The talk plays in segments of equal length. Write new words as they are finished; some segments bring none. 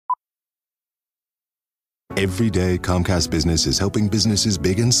Every day, Comcast Business is helping businesses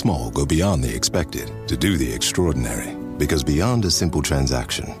big and small go beyond the expected to do the extraordinary. Because beyond a simple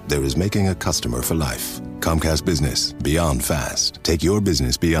transaction, there is making a customer for life. Comcast Business, beyond fast. Take your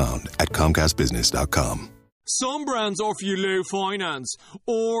business beyond at ComcastBusiness.com. Some brands offer you low finance,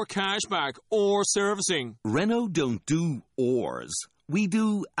 or cashback, or servicing. Renault don't do ors. We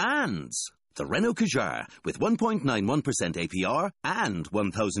do ands. The Renault Kadjar with 1.91% APR and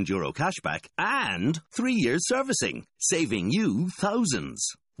 €1,000 cashback and 3 years servicing, saving you thousands.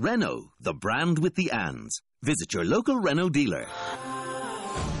 Renault, the brand with the ands. Visit your local Renault dealer.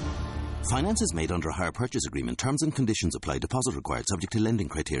 Finance is made under a hire purchase agreement. Terms and conditions apply. Deposit required. Subject to lending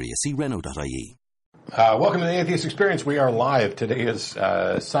criteria. See Renault.ie. Welcome to the Atheist Experience. We are live. Today is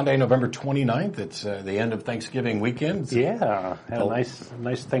Sunday, November 29th. It's the end of Thanksgiving weekend. Yeah, had a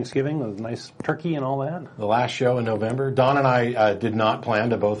nice Thanksgiving with a nice turkey and all that. The last show in November. Don and I did not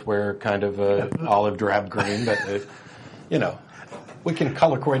plan to both wear kind of olive drab green, but we can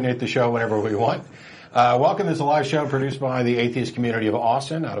color coordinate the show whenever we want. Welcome. This is a live show produced by the Atheist Community of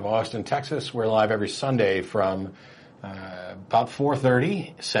Austin, out of Austin, Texas. We're live every Sunday from about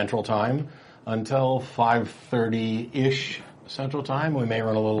 4:30 Central Time until 5:30-ish Central Time. We may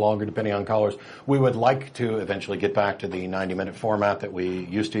run a little longer depending on callers. We would like to eventually get back to the 90-minute format that we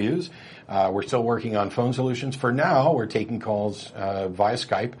used to use. We're still working on phone solutions. For now, we're taking calls via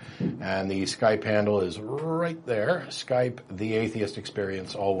Skype, and the Skype handle is right there. Skype, The Atheist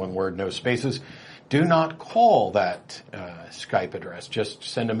Experience, all one word, no spaces. Do not call that Skype address. Just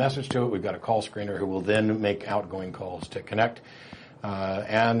send a message to it. We've got a call screener who will then make outgoing calls to connect.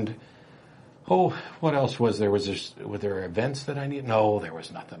 What else was there? Were there events that I needed? No, there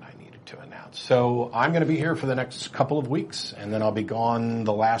was nothing I needed to announce. So I'm going to be here for the next couple of weeks, and then I'll be gone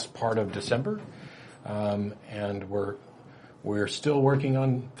the last part of December. And we're still working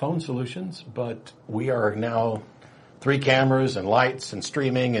on phone solutions, but we are now 3 cameras and lights and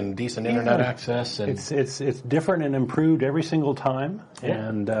streaming and decent internet access. And it's different and improved every single time,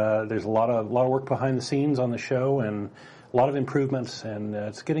 and there's a lot of work behind the scenes on the show and a lot of improvements, and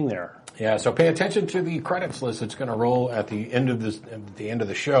it's getting there. Yeah, so pay attention to the credits list that's going to roll at the end of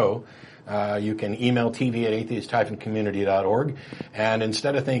the show. You can email tv@atheist-community.org, and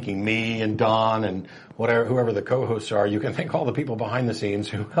instead of thanking me and Don and whoever the co-hosts are, you can thank all the people behind the scenes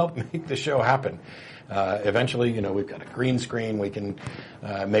who help make the show happen. Eventually, we've got a green screen. We can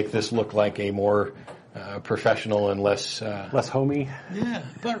make this look like a more professional and less homey. Yeah,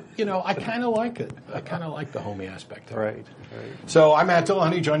 but I kind of like it. I kind of like the homey aspect of it. Right. So I'm Matt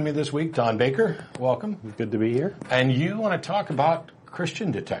Dillahunty. Joining me this week, Don Baker. Welcome. Good to be here. And you want to talk about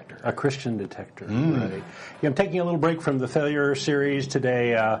Christian Detector. A Christian Detector. Right. Yeah, I'm taking a little break from the failure series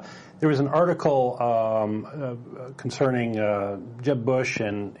today. There was an article concerning Jeb Bush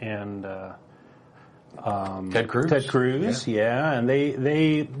and Ted Cruz. Ted Cruz, yeah, and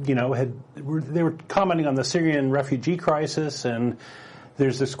they were commenting on the Syrian refugee crisis, and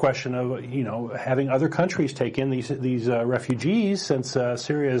there's this question of having other countries take in these refugees, since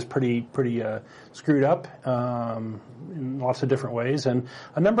Syria is pretty screwed up in lots of different ways, and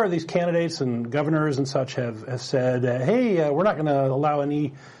a number of these candidates and governors and such have said, hey, we're not going to allow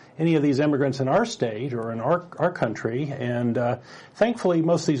any of these immigrants in our state or in our country, and thankfully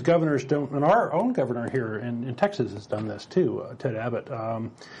most of these governors don't, and our own governor here in Texas has done this too, Ted Abbott.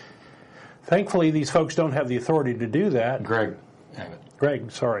 Thankfully these folks don't have the authority to do that. Greg Abbott.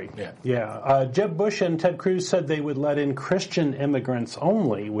 Greg, sorry. Yeah. Jeb Bush and Ted Cruz said they would let in Christian immigrants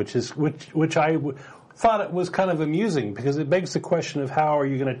only, which I thought it was kind of amusing, because it begs the question of how are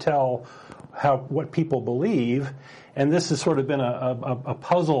you going to tell what people believe. And this has sort of been a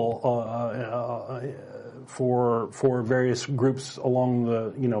puzzle for various groups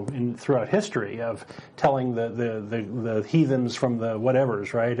along throughout history, of telling the heathens from the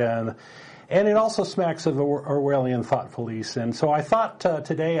whatevers, right? And it also smacks of Orwellian thought police. And so I thought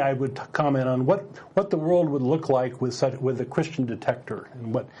today I would comment on what the world would look like with the Christian Detector,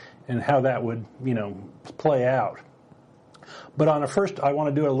 and how that would play out. But first, I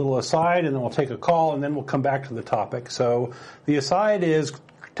want to do a little aside, and then we'll take a call, and then we'll come back to the topic. So the aside is,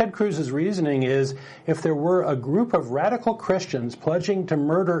 Ted Cruz's reasoning is, if there were a group of radical Christians pledging to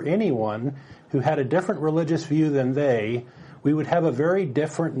murder anyone who had a different religious view than they, we would have a very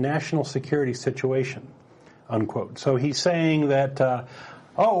different national security situation, unquote. So he's saying that,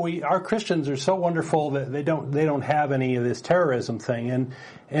 our Christians are so wonderful that they don't have any of this terrorism thing,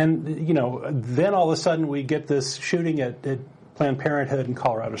 and then all of a sudden we get this shooting at Planned Parenthood in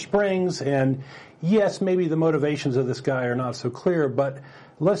Colorado Springs, and yes, maybe the motivations of this guy are not so clear, but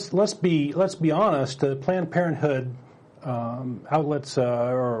let's be honest. Planned Parenthood outlets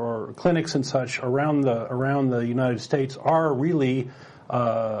or clinics and such around the United States are really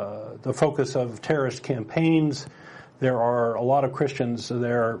the focus of terrorist campaigns. There are a lot of Christians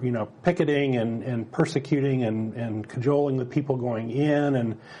there, picketing and persecuting and cajoling the people going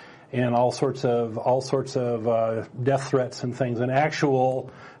in, and all sorts of death threats and things, and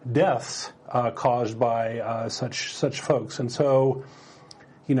actual deaths caused by such folks. And so,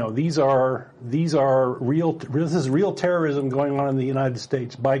 these are real. This is real terrorism going on in the United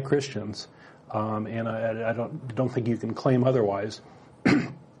States by Christians, and I don't think you can claim otherwise.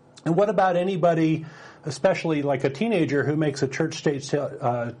 And what about anybody, especially like a teenager who makes a church-state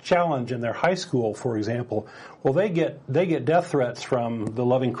challenge in their high school, for example? Well, they get death threats from the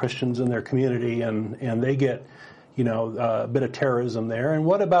loving Christians in their community, and they get a bit of terrorism there. And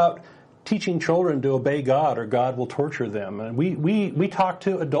what about teaching children to obey God, or God will torture them? And we talk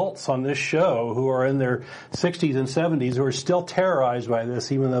to adults on this show who are in their 60s and 70s who are still terrorized by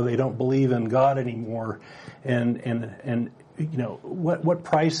this, even though they don't believe in God anymore. And what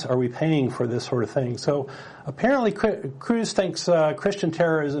price are we paying for this sort of thing? So apparently Cruz thinks Christian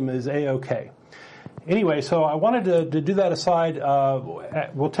terrorism is A-OK. Anyway, so I wanted to do that aside.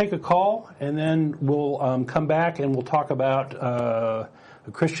 We'll take a call, and then we'll come back and we'll talk about a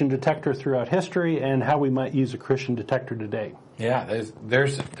Christian detector throughout history and how we might use a Christian detector today. Yeah,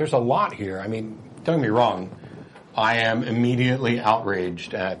 there's a lot here. I mean, don't get me wrong. I am immediately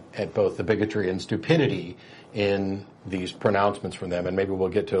outraged at both the bigotry and stupidity in these pronouncements from them, and maybe we'll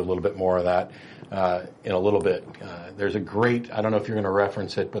get to a little bit more of that in a little bit. There's a great, I don't know if you're going to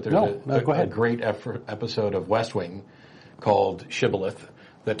reference it, but there's a great episode of West Wing called Shibboleth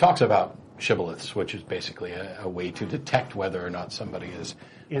that talks about shibboleths, which is basically a way to detect whether or not somebody is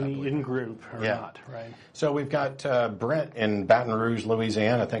in group or not, right? So we've got Brent in Baton Rouge,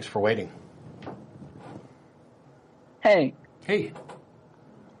 Louisiana. Thanks for waiting. Hey. Hey.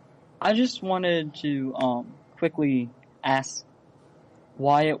 I just wanted to quickly ask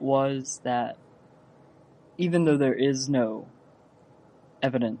why it was that even though there is no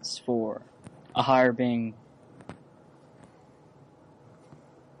evidence for a higher being...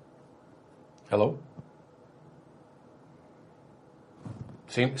 Hello?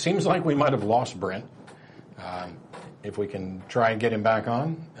 Seems like we might have lost Brent. If we can try and get him back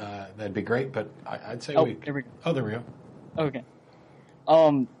on, that'd be great. But I'd say there we go. Oh, there we go. Okay.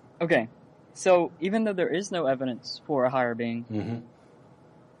 Okay. So even though there is no evidence for a higher being,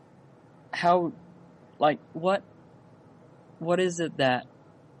 how, what is it that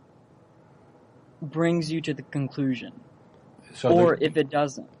brings you to the conclusion? Or if it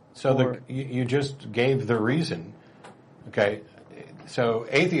doesn't? So you just gave the reason. Okay. So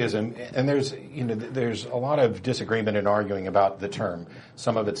atheism, and there's a lot of disagreement and arguing about the term.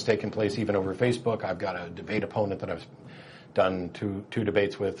 Some of it's taken place even over Facebook. I've got a debate opponent that I've done two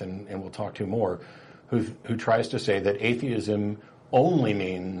debates with, and we'll talk to more, who tries to say that atheism only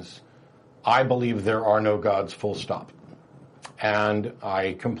means I believe there are no gods, full stop. And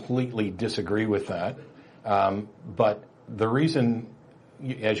I completely disagree with that. But the reason,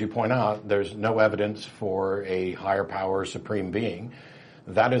 as you point out, there's no evidence for a higher power, supreme being,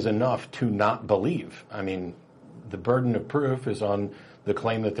 that is enough to not believe. I mean, the burden of proof is on the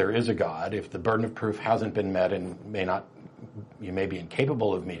claim that there is a God. If the burden of proof hasn't been met and you may be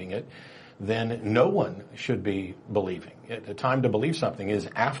incapable of meeting it, then no one should be believing. The time to believe something is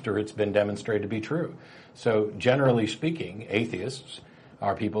after it's been demonstrated to be true. So generally speaking, atheists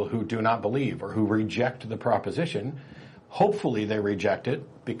are people who do not believe or who reject the proposition. Hopefully they reject it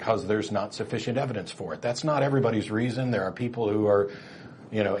because there's not sufficient evidence for it. That's not everybody's reason. There are people who are,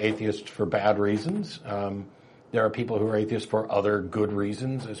 atheists for bad reasons. There are people who are atheists for other good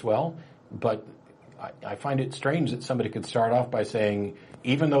reasons as well. But I find it strange that somebody could start off by saying,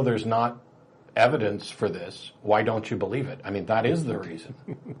 even though there's not evidence for this, why don't you believe it? I mean, that is the reason.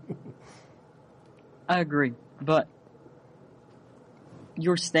 I agree, but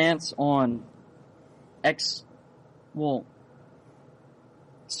your stance on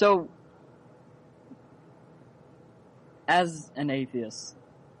so as an atheist,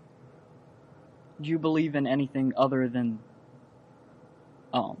 do you believe in anything other than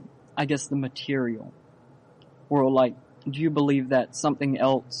I guess the material? Or do you believe that something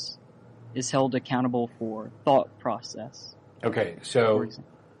else is held accountable for thought process? Okay, so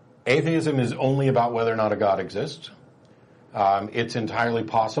atheism is only about whether or not a God exists. It's entirely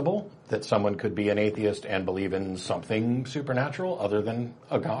possible that someone could be an atheist and believe in something supernatural other than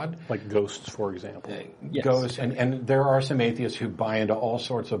a God. Like ghosts, for example. Yes. Ghosts, and there are some atheists who buy into all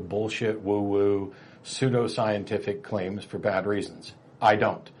sorts of bullshit, woo-woo, pseudoscientific claims for bad reasons. I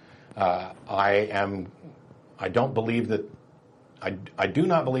don't. I I don't believe that. I do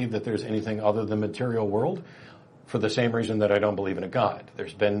not believe that there's anything other than the material world, for the same reason that I don't believe in a God.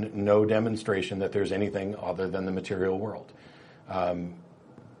 There's been no demonstration that there's anything other than the material world. I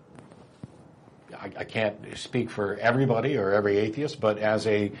can't speak for everybody or every atheist, but as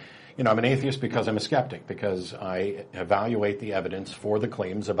I'm an atheist because I'm a skeptic, because I evaluate the evidence for the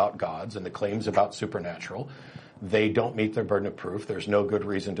claims about gods and the claims about supernatural. They don't meet their burden of proof. There's no good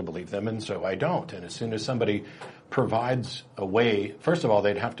reason to believe them, and so I don't. And as soon as somebody provides a way, first of all,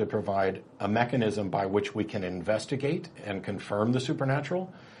 they'd have to provide a mechanism by which we can investigate and confirm the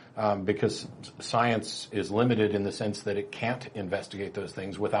supernatural, because science is limited in the sense that it can't investigate those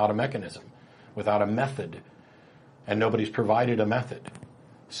things without a mechanism, without a method, and nobody's provided a method.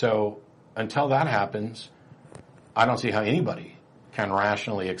 So until that happens, I don't see how anybody can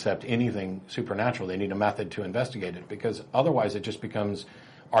rationally accept anything supernatural. They need a method to investigate it, because otherwise it just becomes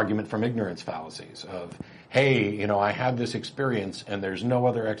argument from ignorance fallacies of, hey, I had this experience and there's no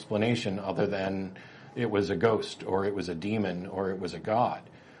other explanation other than it was a ghost or it was a demon or it was a god.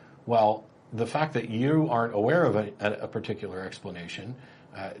 Well, the fact that you aren't aware of a particular explanation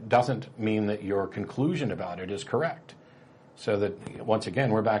doesn't mean that your conclusion about it is correct. So that, once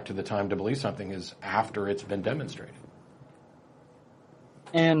again, we're back to the time to believe something is after it's been demonstrated.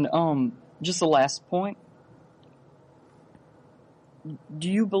 And just the last point, do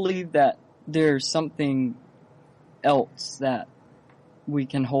you believe that there's something else that we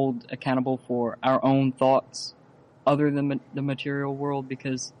can hold accountable for our own thoughts other than the material world?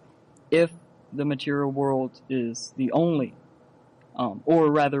 Because if the material world is the only,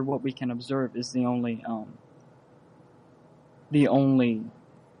 or rather what we can observe is the only,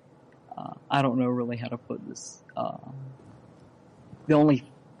 I don't know really how to put this, the only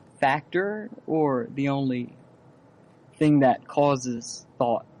factor or the only thing that causes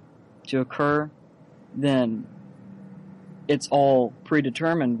thought to occur, then it's all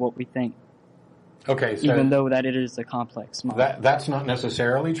predetermined what we think. Okay, so even though that it is a complex model. That's not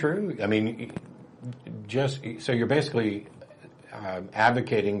necessarily true. I mean, just so you're basically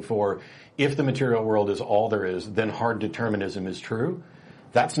advocating for, if the material world is all there is, then hard determinism is true.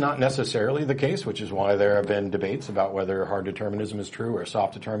 That's not necessarily the case, which is why there have been debates about whether hard determinism is true or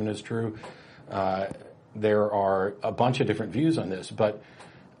soft determinism is true. There are a bunch of different views on this, but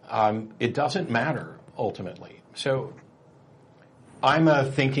it doesn't matter ultimately. So I'm a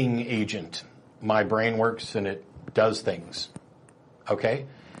thinking agent. My brain works and it does things. Okay?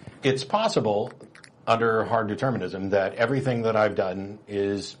 It's possible under hard determinism that everything that I've done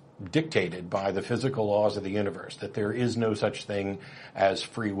is dictated by the physical laws of the universe, that there is no such thing as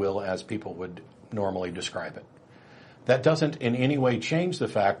free will as people would normally describe it. That doesn't in any way change the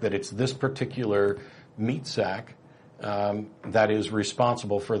fact that it's this particular meat sack that is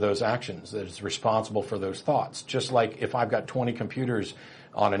responsible for those actions, that is responsible for those thoughts. Just like if I've got 20 computers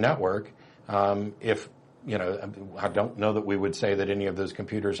on a network, I don't know that we would say that any of those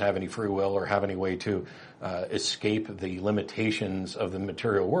computers have any free will or have any way to escape the limitations of the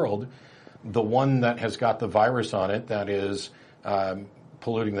material world. The one that has got the virus on it that is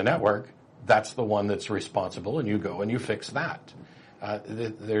polluting the network, that's the one that's responsible, and you go and you fix that.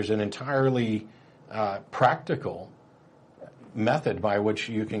 There's an entirely practical method by which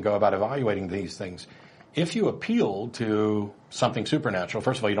you can go about evaluating these things. If you appeal to something supernatural,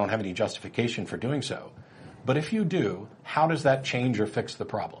 first of all, you don't have any justification for doing so. But if you do, how does that change or fix the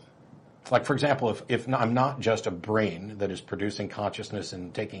problem? Like, for example, if I'm not just a brain that is producing consciousness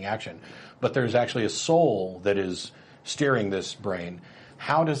and taking action, but there's actually a soul that is steering this brain,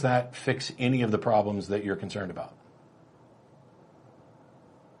 how does that fix any of the problems that you're concerned about?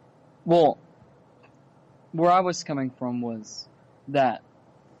 Well, where I was coming from was that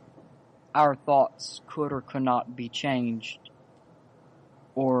our thoughts could or could not be changed,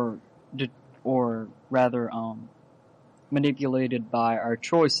 or rather manipulated by our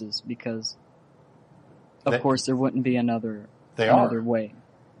choices, because of course there wouldn't be another way.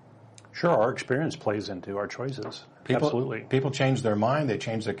 Sure, our experience plays into our choices. Absolutely. People change their mind. They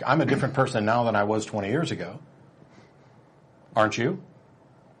change their. I'm a different person now than I was 20 years ago. Aren't you?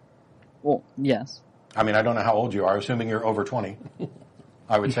 Well, yes. I mean, I don't know how old you are. Assuming you're over 20,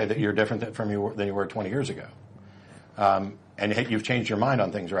 I would say that you're different than you were 20 years ago. And you've changed your mind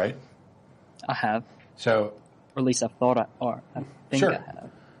on things, right? I have. So, or at least I think sure. I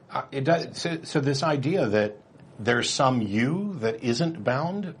have. It does. So this idea that there's some you that isn't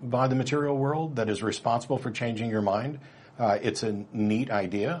bound by the material world that is responsible for changing your mind, it's a neat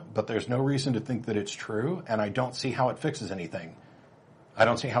idea, but there's no reason to think that it's true, and I don't see how it fixes anything. I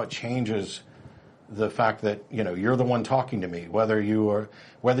don't see how it changes the fact that you're the one talking to me, whether you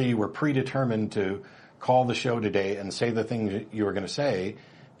were predetermined to call the show today and say the thing that you were going to say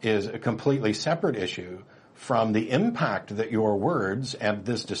is a completely separate issue from the impact that your words and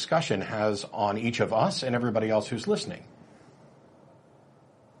this discussion has on each of us and everybody else who's listening.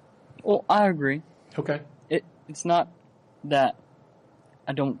 Well, I agree. Okay. It's not that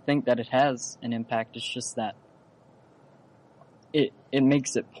I don't think that it has an impact. It's just that it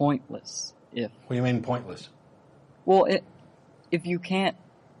makes it pointless. What do you mean pointless? Well, if you can't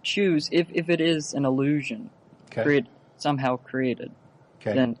choose, if it is an illusion somehow created,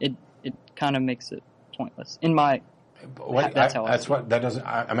 then it kind of makes it pointless. I'm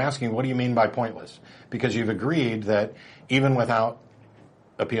asking, what do you mean by pointless? Because you've agreed that even without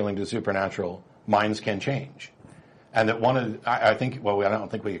appealing to supernatural, minds can change. And that I don't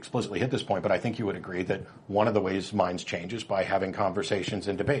think we explicitly hit this point, but I think you would agree that one of the ways minds change is by having conversations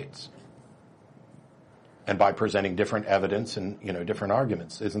and debates. And by presenting different evidence and, different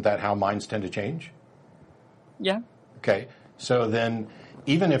arguments. Isn't that how minds tend to change? Yeah. Okay. So then,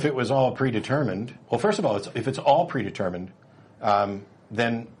 even if it was all predetermined, well, first of all, if it's all predetermined,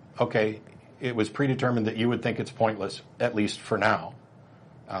 then, okay, it was predetermined that you would think it's pointless, at least for now.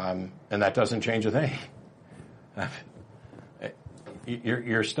 And that doesn't change a thing.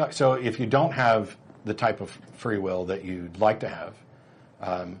 You're stuck. So if you don't have the type of free will that you'd like to have,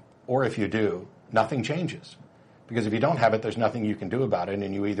 or if you do, nothing changes. Because if you don't have it, there's nothing you can do about it,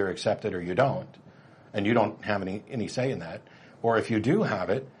 and you either accept it or you don't. And you don't have any say in that. Or if you do have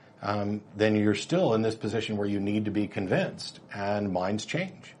it, then you're still in this position where you need to be convinced, and minds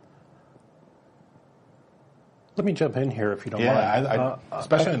change. Let me jump in here if you don't mind.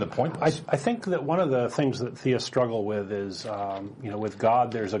 Especially in the pointless. I think that one of the things that theists struggle with is, with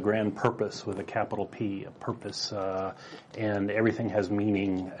God there's a grand purpose with a capital P, a purpose, and everything has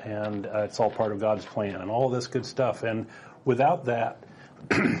meaning, and it's all part of God's plan, and all this good stuff. And without that,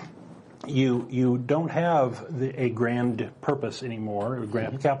 you don't have a grand purpose anymore, a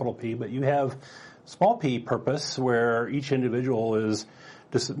grand capital P, but you have small p purpose where each individual is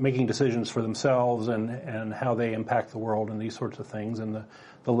making decisions for themselves and how they impact the world and these sorts of things and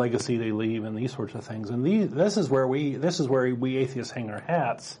the legacy they leave and these sorts of things. And this is where we atheists hang our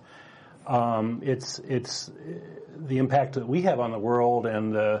hats. It's the impact that we have on the world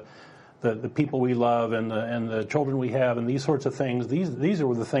and the people we love and the children we have and these sorts of things. These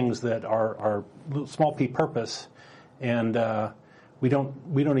are the things that are small p purpose, and we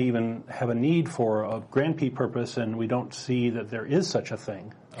don't even have a need for a grand P purpose, and we don't see that there is such a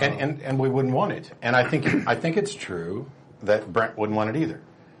thing. And we wouldn't want it. And I think it's true that Brent wouldn't want it either.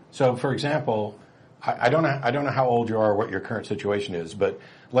 So, for example, I don't know how old you are or what your current situation is, but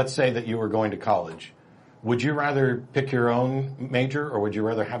let's say that you were going to college. Would you rather pick your own major, or would you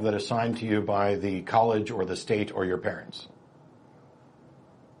rather have that assigned to you by the college or the state or your parents?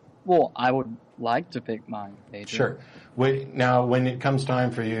 Well, I would like to pick my major. Sure. Now, when it comes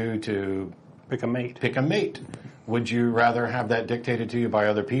time for you to pick a mate, would you rather have that dictated to you by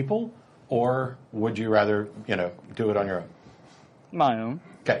other people, or would you rather, do it on your own? My own.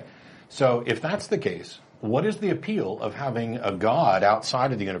 Okay. So if that's the case, what is the appeal of having a God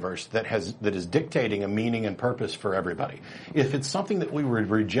outside of the universe that is dictating a meaning and purpose for everybody? If it's something that we would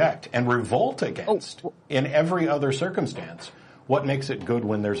reject and revolt against in every other circumstance, what makes it good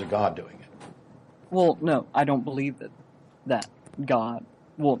when there's a God doing it? Well, no, I don't believe that God.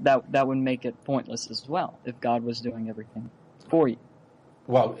 Well, that would make it pointless as well if God was doing everything for you.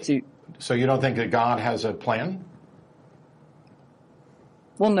 Well, so you don't think that God has a plan?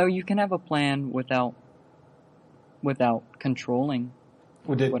 Well, no, you can have a plan without controlling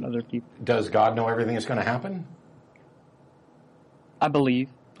what other people. Does God know everything that's going to happen? I believe.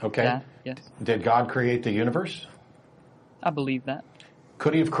 Okay. That, yes. Did God create the universe? I believe that.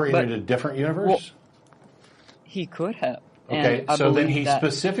 Could he have created a different universe? Well, he could have. Okay, so then he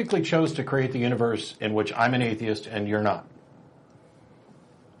specifically chose to create the universe in which I'm an atheist and you're not.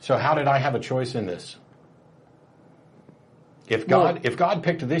 So how did I have a choice in this? If God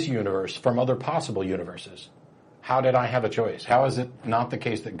picked this universe from other possible universes, how did I have a choice? How is it not the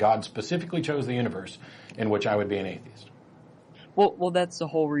case that God specifically chose the universe in which I would be an atheist? Well, that's the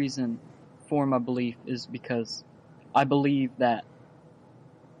whole reason for my belief, is because I believe that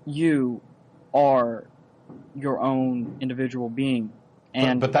you are your own individual being,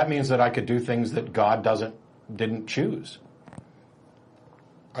 and but that means that I could do things that God didn't choose.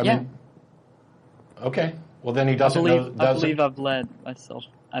 I mean, okay. Well, then he doesn't know. I believe I've led myself.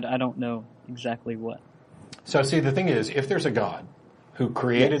 I don't know exactly what. So, see, the thing is, if there's a God who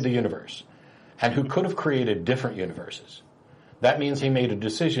created the universe and who could have created different universes, that means he made a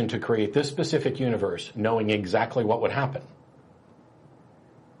decision to create this specific universe knowing exactly what would happen.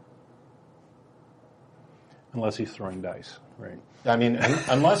 Unless he's throwing dice, right? I mean,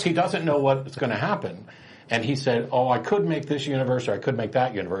 unless he doesn't know what's going to happen, and he said, oh, I could make this universe or I could make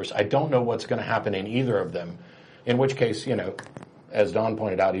that universe. I don't know what's going to happen in either of them, in which case, as Don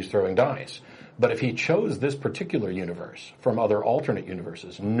pointed out, he's throwing dice. But if he chose this particular universe from other alternate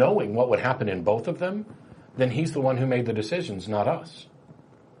universes, knowing what would happen in both of them, then he's the one who made the decisions, not us.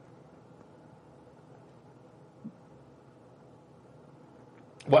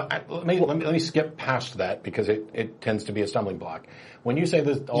 Well, let me skip past that because it tends to be a stumbling block. When you say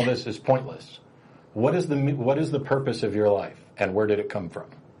all this is pointless, what is the purpose of your life, and where did it come from?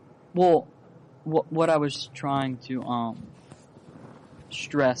 Well, what I was trying to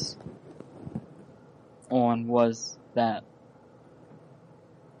stress on was that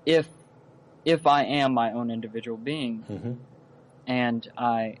if I am my own individual being, Mm-hmm. and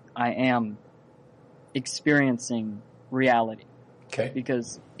I am experiencing reality. Okay.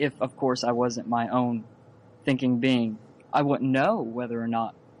 Because if, of course, I wasn't my own thinking being, I wouldn't know whether or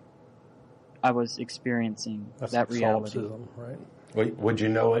not I was experiencing That's that like reality. solipsism, right? Would you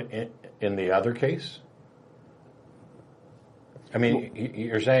know it in the other case? I mean,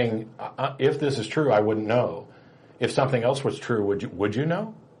 you're saying if this is true, I wouldn't know. If something else was true, would you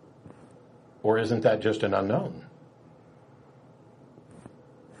know? Or isn't that just an unknown?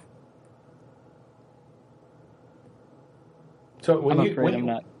 So I'm afraid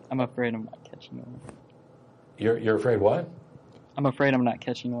I'm not catching on. You're afraid what? I'm afraid I'm not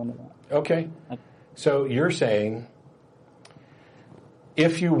catching on to that. Okay. So you're saying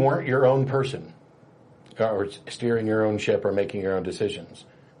if you weren't your own person or steering your own ship or making your own decisions,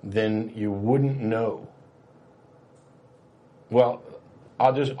 then you wouldn't know. Well,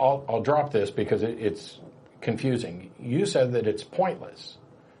 I'll drop this because it's confusing. You said that it's pointless,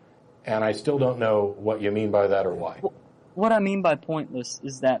 and I still don't know what you mean by that or why. Well, what I mean by pointless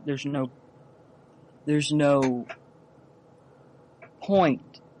is that there's no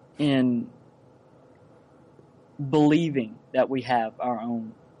point in believing that we have our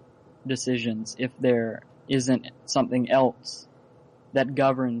own decisions if there isn't something else that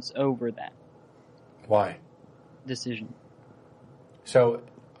governs over that Why? decision. So,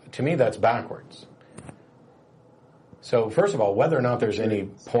 to me, that's backwards. So, first of all, whether or not there's any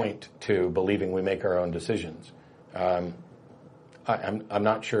point to believing we make our own decisions, I'm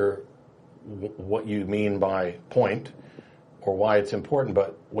not sure what you mean by point or why it's important.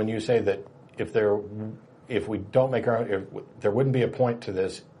 But when you say that if we don't make our own, if there wouldn't be a point to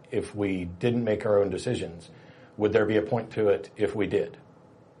this if we didn't make our own decisions, would there be a point to it if we did?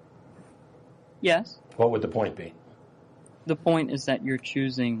 Yes. What would the point be? The point is that you're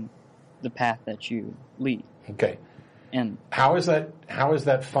choosing the path that you lead. Okay. And How is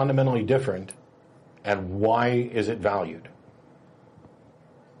that fundamentally different, and why is it valued?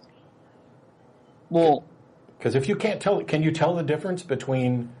 well, Because if you can't tell, can you tell the difference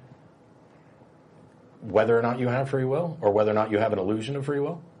between whether or not you have free will or whether or not you have an illusion of free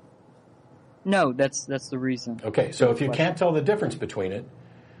will? no, that's the reason. Okay, so if you can't tell the difference between it,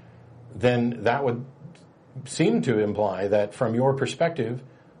 then that would seem to imply that from your perspective,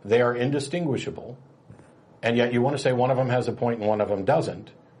 they are indistinguishable, and yet you want to say one of them has a point and one of them doesn't.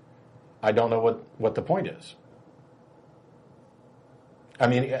 I don't know what the point is. I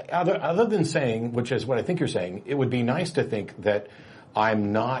mean, other than saying, which is what I think you're saying, it would be nice to think that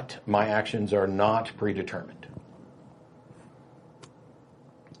my actions are not predetermined.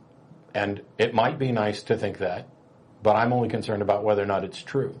 And it might be nice to think that, but I'm only concerned about whether or not it's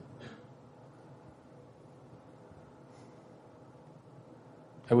true.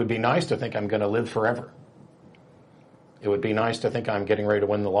 It would be nice to think I'm going to live forever. It would be nice to think I'm getting ready to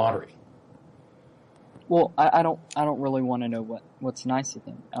win the lottery. Well, I don't really want to know what's nice to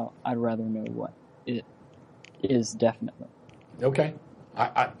think. I'd rather know what it is definitely. Okay.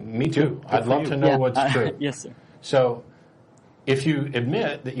 Me too. I'd love to know Yeah, what's true. Yes, sir. So if you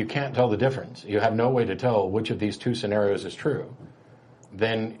admit that you can't tell the difference, you have no way to tell which of these two scenarios is true,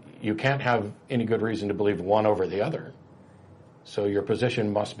 then you can't have any good reason to believe one over the other. So your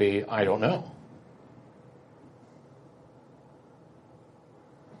position must be, I don't know.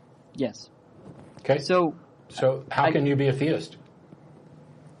 Yes. Okay? So how can you be a theist?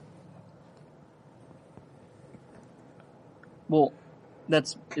 well,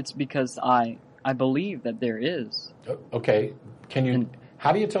 it's because I believe that there is. Okay.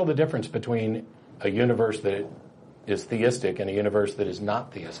 How do you tell the difference between a universe that is theistic and a universe that is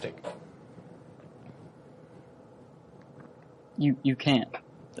not theistic? You can't.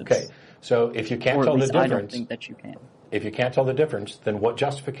 Okay. So if you can't Or at tell the least I difference, don't think that you can. if you can't tell the difference, then what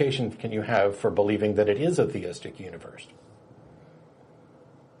justification can you have for believing that it is a theistic universe?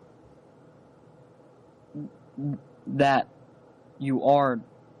 that you are,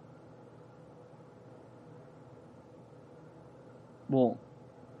 well,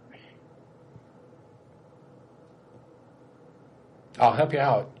 I'll help you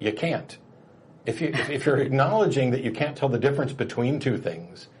out. You can't. If you're acknowledging that you can't tell the difference between two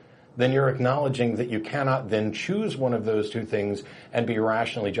things, then you're acknowledging that you cannot then choose one of those two things and be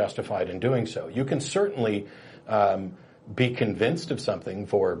rationally justified in doing so. You can certainly be convinced of something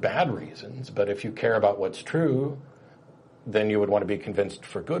for bad reasons, but if you care about what's true, then you would want to be convinced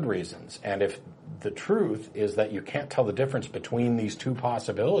for good reasons. And if the truth is that you can't tell the difference between these two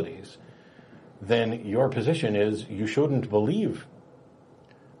possibilities, then your position is you shouldn't believe.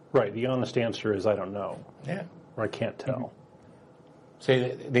 Right. The honest answer is I don't know. Yeah. Or I can't tell. Mm-hmm.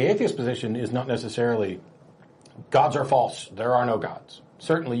 See, the atheist position is not necessarily gods are false, there are no gods.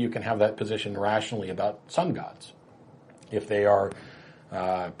 Certainly you can have that position rationally about some gods. If they are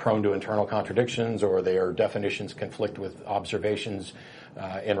prone to internal contradictions or their definitions conflict with observations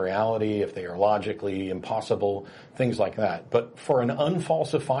in reality, if they are logically impossible, things like that. But for an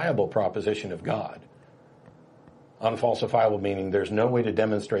unfalsifiable proposition of God, unfalsifiable meaning there's no way to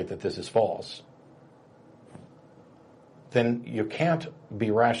demonstrate that this is false, then you can't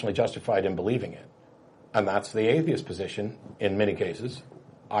be rationally justified in believing it. And that's the atheist position in many cases.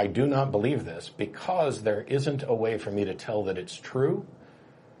 I do not believe this because there isn't a way for me to tell that it's true.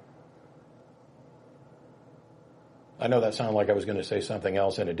 I know that sounded like I was going to say something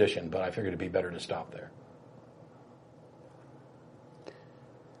else in addition, but I figured it'd be better to stop there.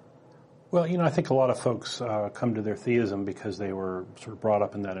 Well, I think a lot of folks come to their theism because they were sort of brought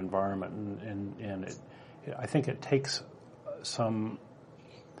up in that environment, and I think it takes some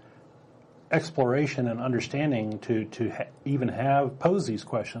exploration and understanding to even pose these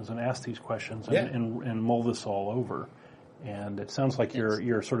questions and ask these questions and mull this all over. And it sounds like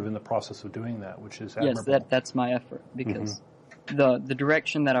you're sort of in the process of doing that, which is admirable. Yes, that's my effort, because the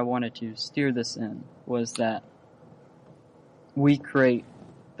direction that I wanted to steer this in was that we create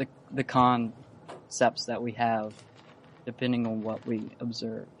the concepts that we have depending on what we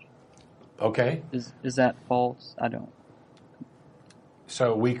observe. Okay. Is that false? I don't.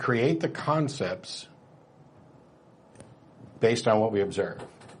 So we create the concepts based on what we observe.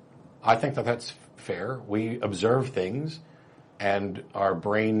 I think that that's fair. We observe things and our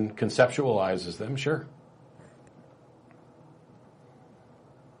brain conceptualizes them, sure.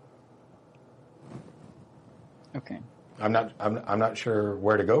 Okay. I'm not sure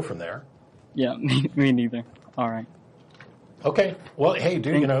where to go from there. Yeah, me neither. All right. Okay. Well, hey,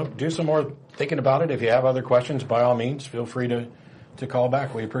 do some more thinking about it. If you have other questions, by all means, feel free to call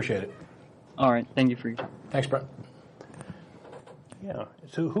back. We appreciate it. All right. Thank you for your time. Thanks, Brett. Yeah.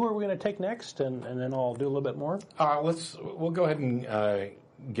 So who are we going to take next, and then I'll do a little bit more? We'll go ahead and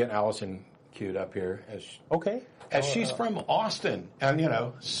get Allison queued up here. As she's from Austin,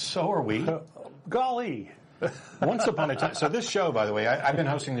 and so are we. Golly. Once upon a time. So this show, by the way, I've been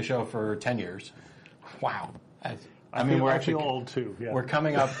hosting the show for 10 years. Wow. We're actually old too. Yeah. We're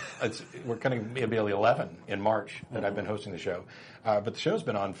coming up. It'll be 11 in March that I've been hosting the show, but the show's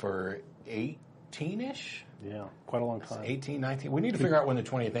been on for 18-ish. Yeah, quite a long time. 18, 19. We need to figure out when the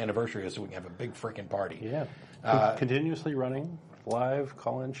 20th anniversary is so we can have a big freaking party. Yeah. Continuously running live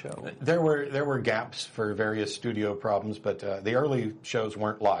call-in show. There were gaps for various studio problems, but the early shows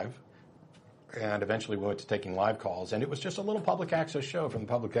weren't live. And eventually we went to taking live calls, and it was just a little public access show from the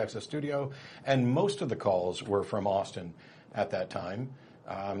public access studio, and most of the calls were from Austin at that time.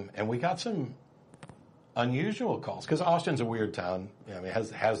 And we got some unusual calls, because Austin's a weird town. It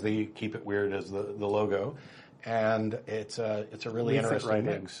has the Keep It Weird as the logo, and it's a really interesting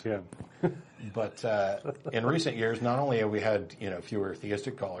mix. Yeah. But in recent years, not only have we had fewer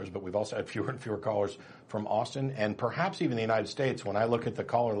theistic callers, but we've also had fewer and fewer callers from Austin, and perhaps even the United States. When I look at the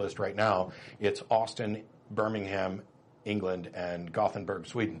caller list right now, it's Austin, Birmingham, England, and Gothenburg,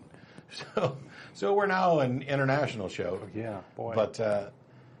 Sweden. So we're now an international show. Yeah, boy. But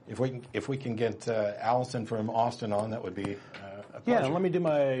if we can get Allison from Austin on, that would be a pleasure. Yeah, let me do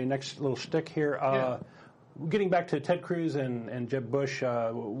my next little shtick here. Getting back to Ted Cruz and Jeb Bush,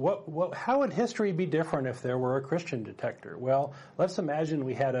 how would history be different if there were a Christian detector? Well, let's imagine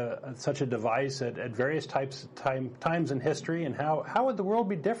we had such a device at various times in history, and how would the world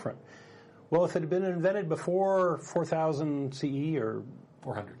be different? Well, if it had been invented before 4000 CE or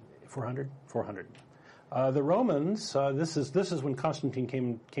 400. The Romans. This is when Constantine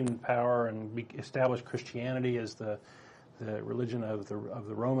came to power and established Christianity as the religion of the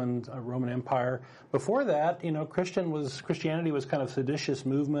Roman Empire. Before that, Christianity was kind of a seditious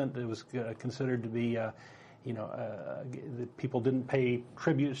movement. It was considered to be the people didn't pay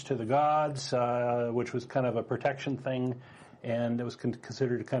tributes to the gods, which was kind of a protection thing, and it was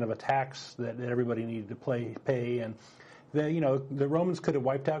considered kind of a tax that everybody needed to pay. And the Romans could have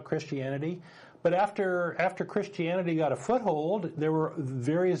wiped out Christianity. But after Christianity got a foothold, there were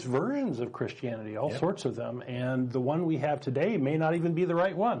various versions of Christianity, all sorts of them, and the one we have today may not even be the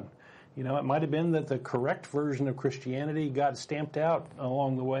right one. It might have been that the correct version of Christianity got stamped out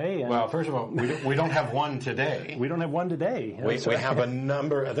along the way. Well, first of all, we don't have one today. We don't have one today. We have a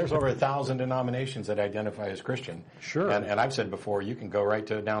number. There's over 1,000 denominations that identify as Christian. Sure. And I've said before, you can go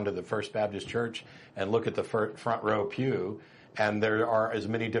down to the First Baptist Church and look at the front row pew, and there are as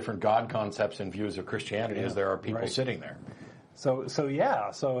many different God concepts and views of Christianity as there are people sitting there. So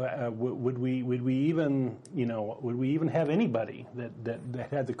would we even have anybody that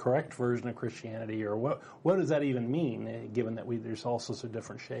had the correct version of Christianity, or what does that even mean? Given that there's all sorts of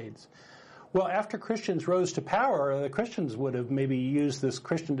different shades. Well, after Christians rose to power, the Christians would have maybe used this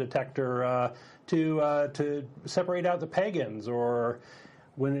Christian Detector to separate out the pagans, or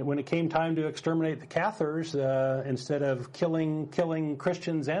when it came time to exterminate the Cathars, instead of killing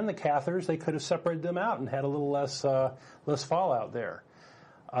Christians and the Cathars, they could have separated them out and had a little less fallout there.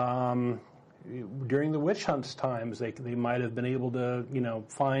 During the witch hunts times, they might have been able to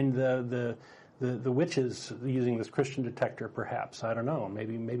find the witches using this Christian Detector. Perhaps, I don't know.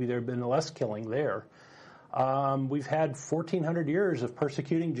 Maybe there had been less killing there. We've had 1,400 years of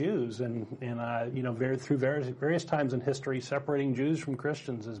persecuting Jews, and through various times in history, separating Jews from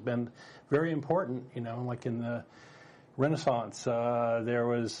Christians has been very important. Like in the Renaissance, there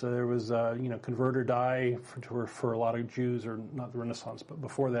was convert or die for a lot of Jews, or not the Renaissance, but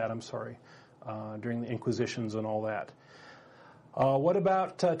before that, I'm sorry, during the Inquisitions and all that. What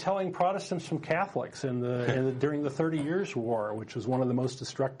about telling Protestants from Catholics during the 30 Years' War, which was one of the most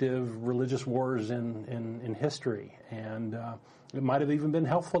destructive religious wars in history? And it might have even been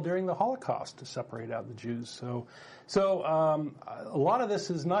helpful during the Holocaust to separate out the Jews. So a lot of this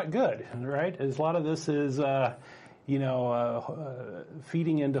is not good, right? A lot of this is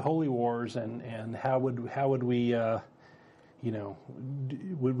feeding into holy wars, and how would we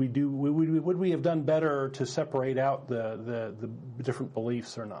would we have done better to separate out the different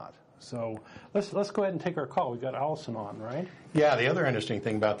beliefs or not? So let's go ahead and take our call. We've got Allison on, right? Yeah. The other interesting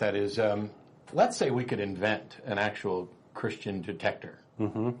thing about that is, let's say we could invent an actual Christian detector.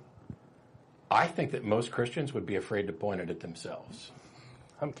 Mm-hmm. I think that most Christians would be afraid to point it at themselves.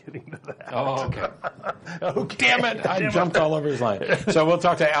 I'm getting to that. Oh, okay. Okay. Damn it! I jumped all over his line. So we'll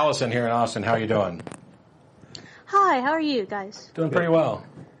talk to Allison here in Austin. How are you doing? Hi, how are you guys? Doing pretty well.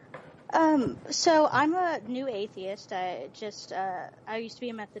 So I'm a new atheist. I used to be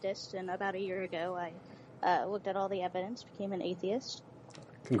a Methodist, and about a year ago I looked at all the evidence, became an atheist.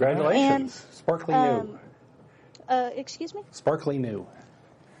 Congratulations. Sparkly new. Excuse me? Sparkly new.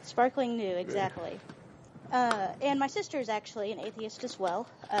 Sparkling new, exactly. And my sister is actually an atheist as well,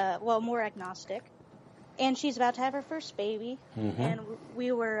 more agnostic. And she's about to have her first baby, and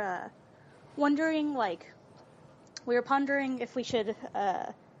we were wondering, we were pondering if we should,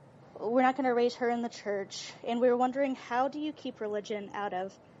 we're not going to raise her in the church, and we were wondering, how do you keep religion out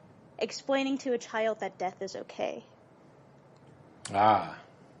of explaining to a child that death is okay?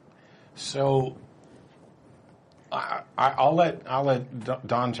 So I'll let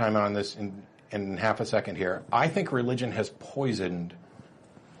Don chime in on this in half a second here. I think religion has poisoned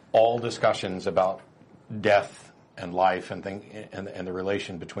all discussions about death and life and the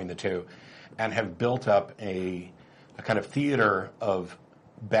relation between the two, and have built up a kind of theater of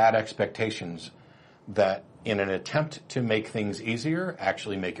bad expectations that, in an attempt to make things easier,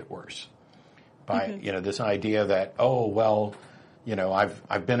 actually make it worse. By this idea that,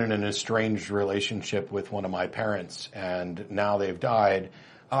 I've been in an estranged relationship with one of my parents, and now they've died,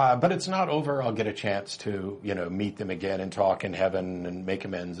 but it's not over. I'll get a chance to meet them again and talk in heaven and make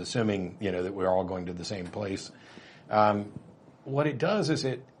amends, assuming that we're all going to the same place. What it does is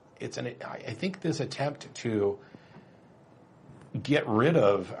I think this attempt to get rid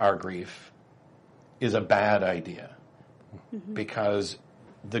of our grief is a bad idea, because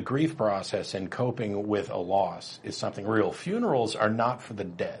the grief process and coping with a loss is something real. Funerals are not for the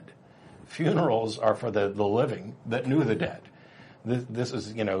dead. Funerals are for the living that knew the dead. This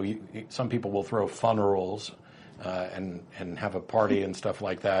is, some people will throw funerals and have a party and stuff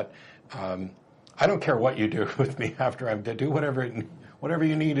like that. I don't care what you do with me after I'm dead. Do whatever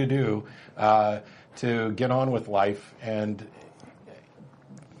you need to do to get on with life and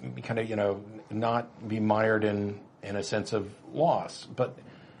kind of, not be mired in a sense of loss. But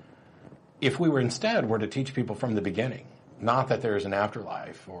if we were to teach people from the beginning, not that there is an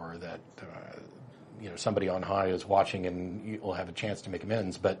afterlife or that somebody on high is watching and you'll have a chance to make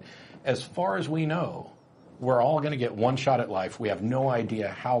amends. But as far as we know, we're all going to get one shot at life. We have no idea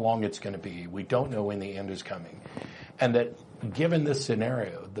how long it's going to be. We don't know when the end is coming. And that given this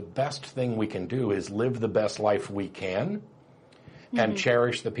scenario, the best thing we can do is live the best life we can and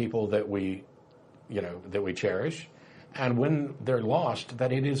cherish the people that we cherish. And when they're lost,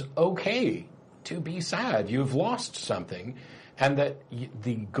 that it is okay to be sad. You've lost something. And that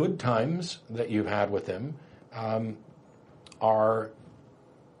the good times that you've had with them are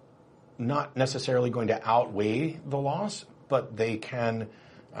not necessarily going to outweigh the loss, but they can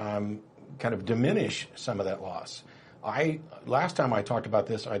kind of diminish some of that loss. Last time I talked about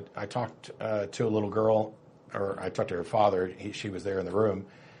this, I talked to a little girl, or I talked to her father. She was there in the room,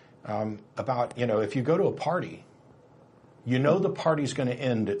 about, if you go to a party, the party's going to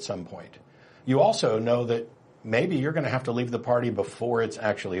end at some point. You also know that maybe you're going to have to leave the party before it's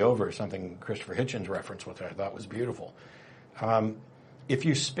actually over, something Christopher Hitchens referenced, which I thought was beautiful. If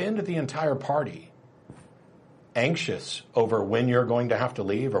you spend the entire party anxious over when you're going to have to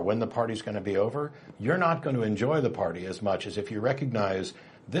leave or when the party's going to be over, you're not going to enjoy the party as much as if you recognize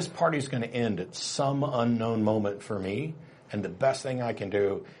this party's going to end at some unknown moment for me, and the best thing I can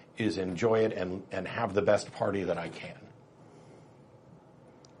do is enjoy it and have the best party that I can.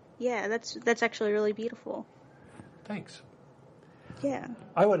 Yeah, that's actually really beautiful. Thanks. Yeah.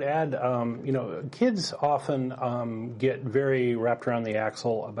 I would add, kids often get very wrapped around the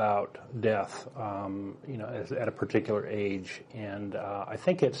axle about death, at a particular age. And I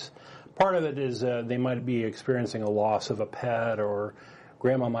think part of it is they might be experiencing a loss of a pet, or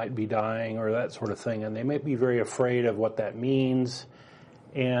grandma might be dying, or that sort of thing. And they might be very afraid of what that means.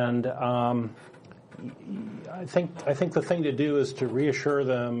 And I think the thing to do is to reassure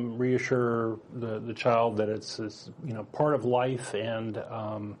the child that it's part of life, and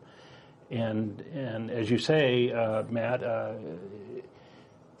as you say, Matt,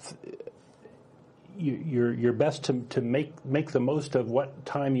 you're best to make the most of what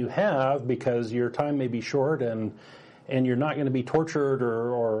time you have, because your time may be short, and you're not going to be tortured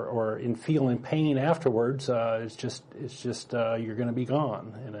or in feeling pain afterwards. It's just you're going to be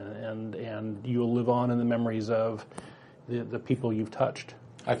gone, and you'll live on in the memories of the people you've touched.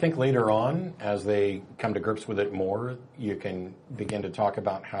 I think later on, as they come to grips with it more, you can begin to talk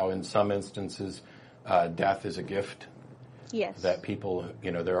about how in some instances death is a gift. Yes. That people,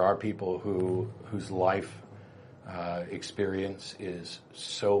 there are people whose life experience is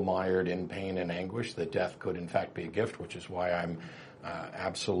so mired in pain and anguish that death could in fact be a gift, which is why I'm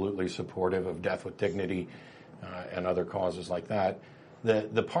absolutely supportive of death with dignity and other causes like that.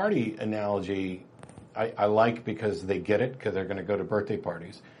 The party analogy I like, because they get it, because they're going to go to birthday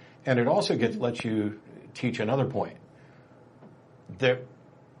parties. And it also lets you teach another point. There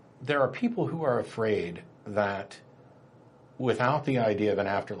are people who are afraid that without the idea of an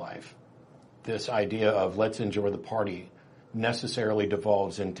afterlife, this idea of let's enjoy the party necessarily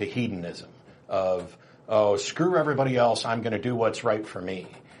devolves into hedonism of, oh, screw everybody else, I'm going to do what's right for me.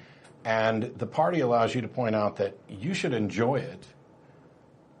 And the party allows you to point out that you should enjoy it.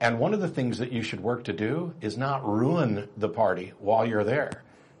 And one of the things that you should work to do is not ruin the party while you're there.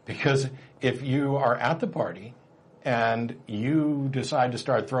 Because if you are at the party and you decide to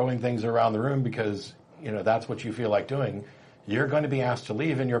start throwing things around the room because, that's what you feel like doing, you're going to be asked to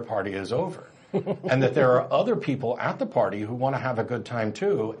leave and your party is over. And that there are other people at the party who want to have a good time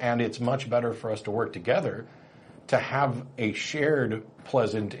too, and it's much better for us to work together to have a shared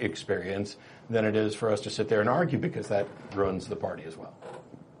pleasant experience than it is for us to sit there and argue, because that ruins the party as well.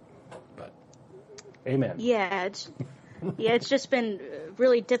 But amen. Yeah, it's just been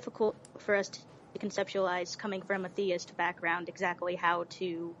really difficult for us to conceptualize, coming from a theist background, exactly how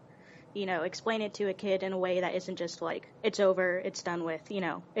to explain it to a kid in a way that isn't just like, it's over, it's done with,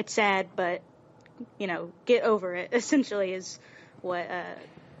 it's sad, but, get over it, essentially, is what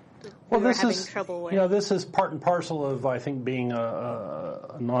we're having trouble with. This is part and parcel of, I think, being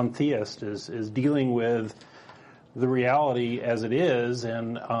a non-theist, is dealing with the reality as it is,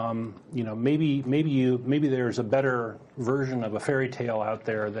 and, maybe there's a better version of a fairy tale out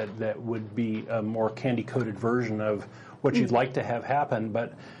there that would be a more candy-coated version of what you'd like to have happen,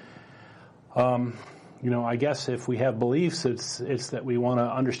 but I guess if we have beliefs, it's that we want to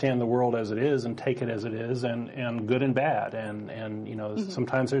understand the world as it is and take it as it is, and good and bad, and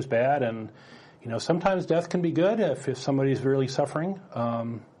sometimes there's bad, and sometimes death can be good if somebody's really suffering.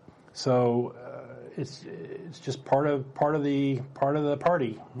 It's just part of the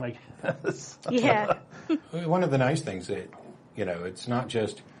party, like. Yeah. One of the nice things that it's not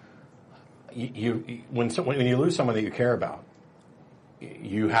just when you lose someone that you care about.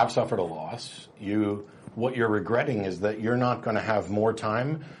 you have suffered a loss. What you're regretting is that you're not going to have more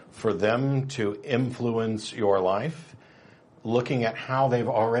time for them to influence your life, looking at how they've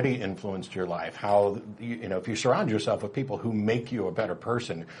already influenced your life, how, if you surround yourself with people who make you a better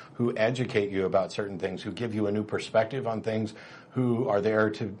person, who educate you about certain things, who give you a new perspective on things, who are there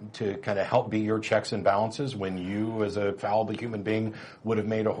to kind of help be your checks and balances when you, as a fallible human being, would have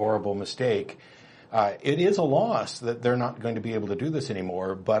made a horrible mistake. It is a loss that they're not going to be able to do this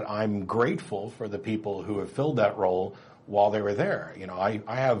anymore, but I'm grateful for the people who have filled that role while they were there. I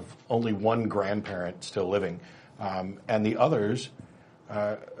have only one grandparent still living, and the others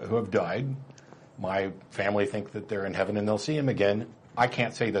who have died, my family think that they're in heaven and they'll see him again. I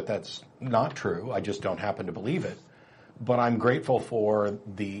can't say that that's not true. I just don't happen to believe it. But I'm grateful for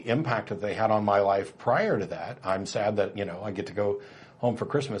the impact that they had on my life prior to that. I'm sad that, I get to go home for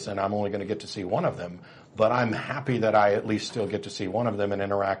Christmas and I'm only going to get to see one of them. But I'm happy that I at least still get to see one of them and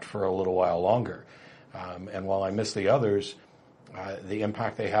interact for a little while longer. And while I miss the others, the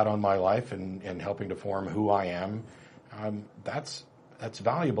impact they had on my life and helping to form who I am, that's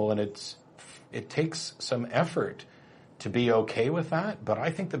valuable. And it takes some effort to be okay with that. But I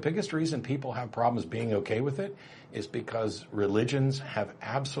think the biggest reason people have problems being okay with it is because religions have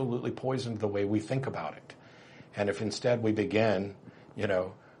absolutely poisoned the way we think about it. And if instead we begin,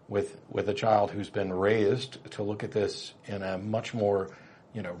 with a child who's been raised to look at this in a much more,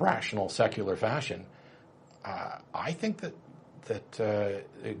 rational, secular fashion, I think that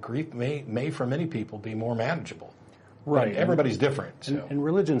grief may for many people be more manageable. Right. But everybody's different. So. And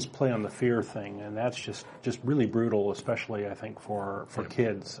religions play on the fear thing, and that's just really brutal, especially I think for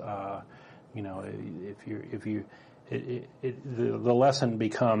kids. The lesson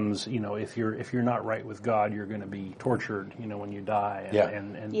becomes, if you're not right with God, you're going to be tortured, when you die,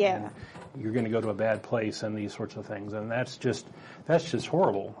 and you're going to go to a bad place, and these sorts of things, and that's just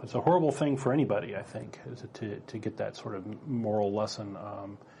horrible. It's a horrible thing for anybody, I think, is to get that sort of moral lesson.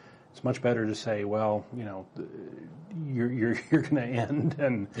 It's much better to say, well, you're going to end,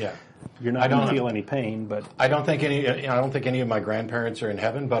 and you're not going to feel any pain. But I don't think any of my grandparents are in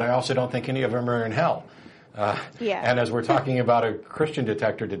heaven, but I also don't think any of them are in hell. And as we're talking about a Christian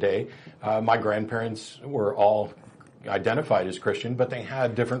Detector today, my grandparents were all identified as Christian, but they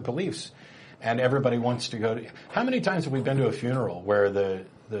had different beliefs, and everybody wants to go to. How many times have we been to a funeral where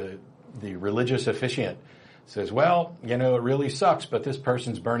the religious officiant says, well, it really sucks, but this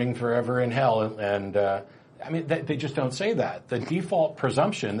person's burning forever in hell. And, they just don't say that. The default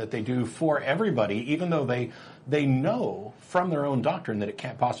presumption that they do for everybody, even though they know from their own doctrine that it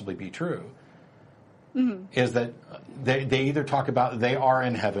can't possibly be true, is that they either talk about they are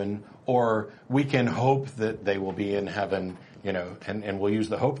in heaven or we can hope that they will be in heaven, and we'll use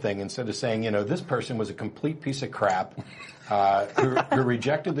the hope thing instead of saying, this person was a complete piece of crap who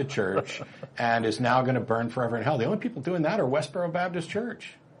rejected the church and is now going to burn forever in hell. The only people doing that are Westboro Baptist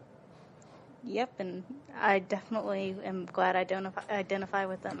Church. Yep, and I definitely am glad I don't identify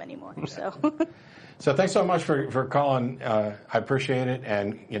with them anymore. So, so thanks so much for calling. I appreciate it,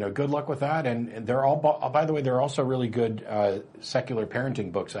 and good luck with that. And they're all, by the way, there are also really good secular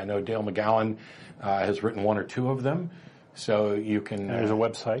parenting books. I know Dale McGowan has written one or two of them. So you can. There's a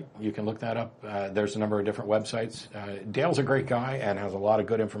website. You can look that up. There's a number of different websites. Dale's a great guy and has a lot of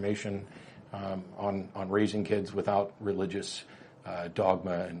good information on raising kids without religious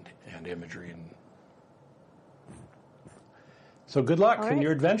dogma and imagery. So good luck in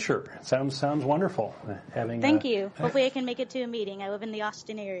your adventure. Sounds wonderful. Thank you. Hopefully I can make it to a meeting. I live in the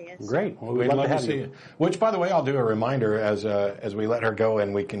Austin area. So. Great. Well, we'd love to see you. Which, by the way, I'll do a reminder as we let her go,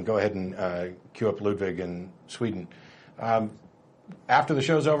 and we can go ahead and queue up Ludwig in Sweden. After the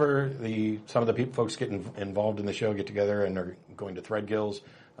show's over, some of the folks get involved in the show get together and are going to Threadgills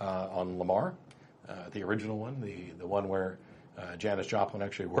on Lamar, the original one, the one where Janis Joplin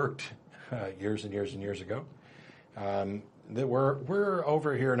actually worked years and years and years ago. We're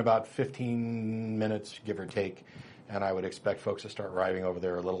over here in about 15 minutes, give or take, and I would expect folks to start arriving over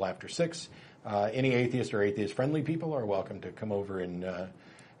there a little after 6. Any atheist or atheist-friendly people are welcome to come over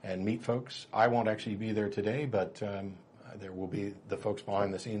and meet folks. I won't actually be there today, but there will be the folks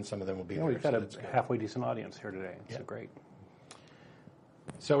behind the scenes. Some of them will be there. We've got a halfway decent audience here today. It's great.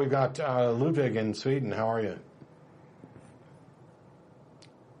 So we've got Ludwig in Sweden. How are you?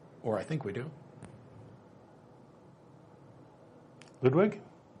 Or I think we do. Ludwig?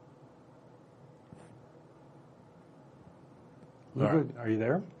 Ludwig, are you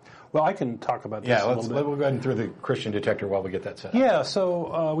there? Well, I can talk about this Yeah, a little bit. we'll go ahead and through the Christian Detector while we get that set up. Yeah,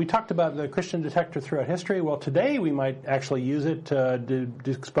 so we talked about the Christian Detector throughout history. Well, today we might actually use it to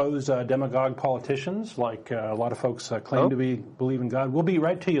expose demagogue politicians, like a lot of folks claim to believe in God. We'll be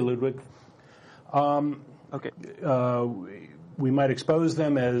right to you, Ludwig. Okay. We might expose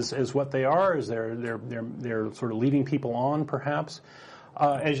them as what they are, as they're sort of leading people on, perhaps.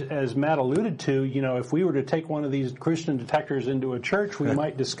 As Matt alluded to, if we were to take one of these Christian detectors into a church, we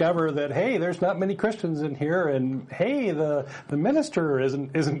might discover that, hey, there's not many Christians in here, and hey, the minister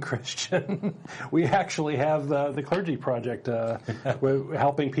isn't Christian. We actually have the Clergy Project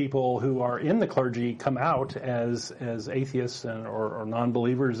helping people who are in the clergy come out as atheists or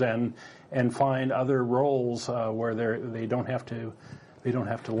non-believers and find other roles where they don't have to. They don't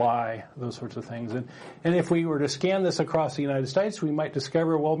have to lie, those sorts of things. And if we were to scan this across the United States, we might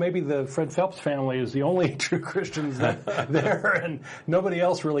discover, well, maybe the Fred Phelps family is the only true Christians there, and nobody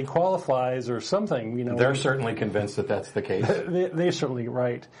else really qualifies or something. They're certainly convinced that that's the case. They're certainly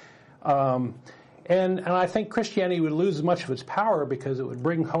right. And I think Christianity would lose much of its power because it would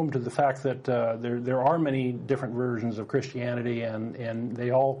bring home to the fact that there are many different versions of Christianity, and they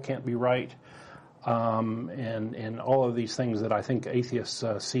all can't be right. And all of these things that I think atheists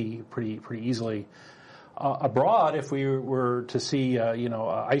see pretty easily. Abroad, if we were to see,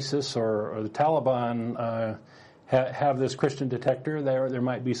 ISIS or the Taliban have this Christian detector, there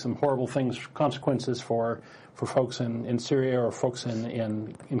might be some horrible consequences for folks in Syria or folks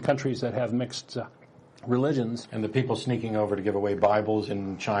in countries that have mixed religions. And the people sneaking over to give away Bibles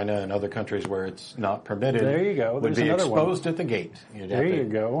in China and other countries where it's not permitted there you go. would be exposed at the gate. There you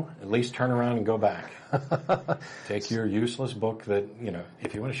go. At least turn around and go back. Take your useless book that,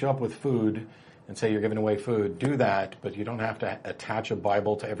 if you want to show up with food and say you're giving away food, do that, but you don't have to attach a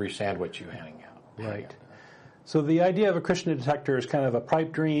Bible to every sandwich you hang out. Right. So the idea of a Christian detector is kind of a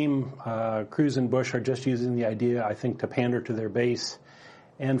pipe dream. Cruz and Bush are just using the idea, I think, to pander to their base.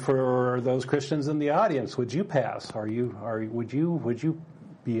 And for those Christians in the audience, would you pass? Would you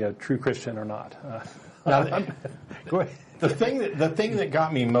be a true Christian or not? Go ahead. The thing that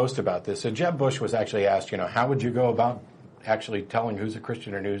got me most about this, so Jeb Bush was actually asked, how would you go about actually telling who's a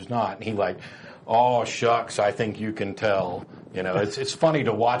Christian and who's not? And he oh shucks, I think you can tell. It's funny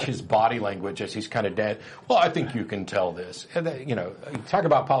to watch his body language as he's kind of dead. Well, I think you can tell this. And, talk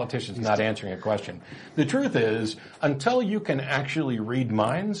about politicians not answering a question. The truth is, until you can actually read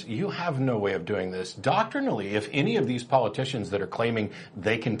minds, you have no way of doing this. Doctrinally, if any of these politicians that are claiming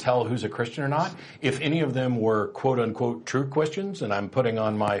they can tell who's a Christian or not, if any of them were quote-unquote true Christians, and I'm putting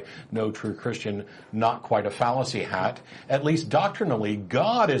on my no true Christian, not quite a fallacy hat, at least doctrinally,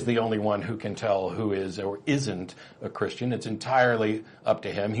 God is the only one who can tell who is or isn't a Christian. It's entirely up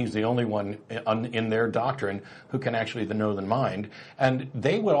to him. He's the only one in their doctrine who can actually know the mind. And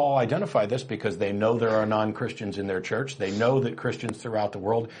they would all identify this because they know there are non-Christians in their church. They know that Christians throughout the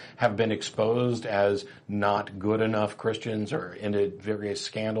world have been exposed as not good enough Christians or into various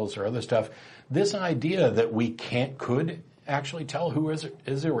scandals or other stuff. This idea that we could actually tell who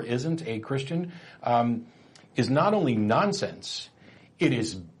is or isn't a Christian is not only nonsense, it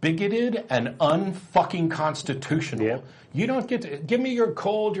is bigoted and unfucking constitutional. Yep. You don't get to give me your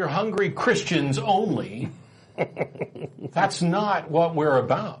cold, your hungry Christians only. That's not what we're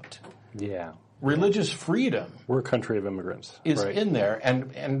about. Yeah. Religious freedom. We're a country of immigrants. Is right. In there.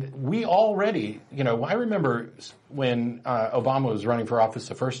 And we already, I remember when Obama was running for office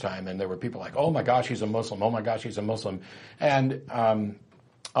the first time and there were people like, oh my gosh, he's a Muslim. Oh my gosh, he's a Muslim. And on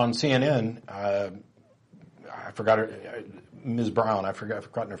CNN, I forgot her, Ms. Brown, I've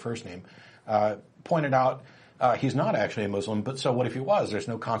forgotten her first name, pointed out he's not actually a Muslim, but so what if he was? There's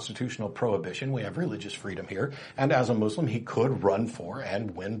no constitutional prohibition. We have religious freedom here. And as a Muslim, he could run for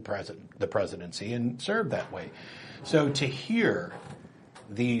and win the presidency and serve that way. So to hear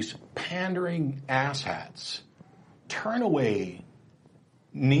these pandering asshats turn away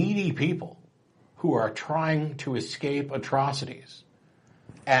needy people who are trying to escape atrocities,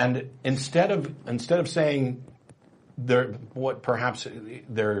 and instead of saying what perhaps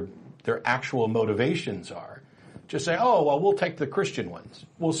their actual motivations are, just say, oh, well, we'll take the Christian ones.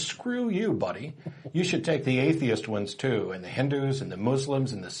 Well, screw you, buddy. You should take the atheist ones too, and the Hindus and the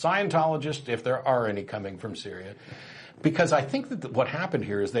Muslims and the Scientologists, if there are any coming from Syria. Because I think that what happened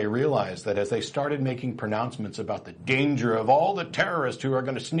here is they realized that as they started making pronouncements about the danger of all the terrorists who are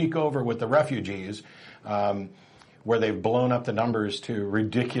going to sneak over with the refugees, where they've blown up the numbers to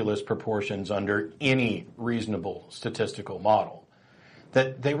ridiculous proportions under any reasonable statistical model,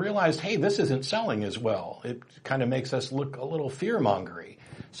 that they realized, hey, this isn't selling as well. It kind of makes us look a little fear-mongery.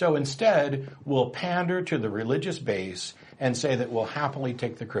 So instead, we'll pander to the religious base and say that we'll happily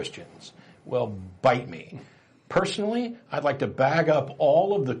take the Christians. Well, bite me. Personally, I'd like to bag up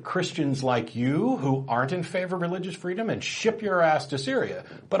all of the Christians like you who aren't in favor of religious freedom and ship your ass to Syria.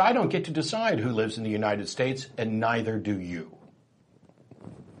 But I don't get to decide who lives in the United States, and neither do you.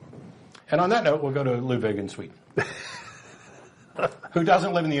 And on that note, we'll go to Ludwig in Sweden, who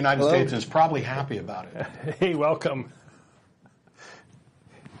doesn't live in the United States and is probably happy about it. Hey, welcome.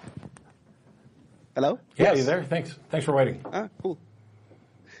 Hello? Yeah, you there? Thanks. Thanks for waiting. Ah, cool.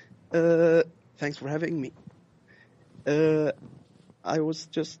 Thanks for having me. I was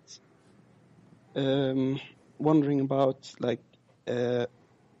just wondering about, like,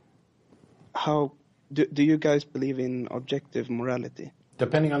 how do you guys believe in objective morality?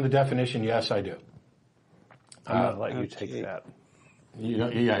 Depending on the definition, yes, I do. I'm going to let you take that.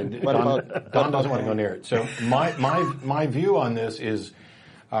 Yeah, Don doesn't want to go near it. So my view on this is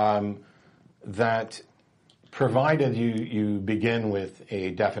that provided you begin with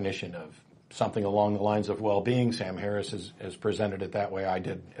a definition of something along the lines of well-being, Sam Harris has presented it that way, I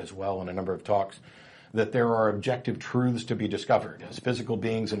did as well in a number of talks, that there are objective truths to be discovered. As physical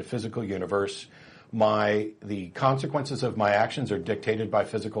beings in a physical universe, the consequences of my actions are dictated by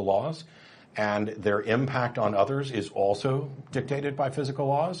physical laws, and their impact on others is also dictated by physical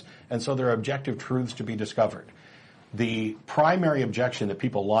laws, and so there are objective truths to be discovered. The primary objection that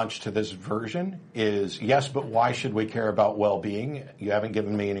people launch to this version is, yes, but why should we care about well-being? You haven't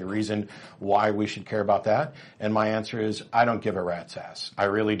given me any reason why we should care about that. And my answer is, I don't give a rat's ass. I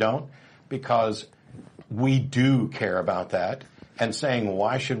really don't, because we do care about that. And saying,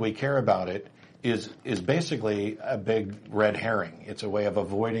 why should we care about it, is basically a big red herring. It's a way of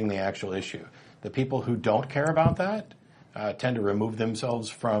avoiding the actual issue. The people who don't care about that tend to remove themselves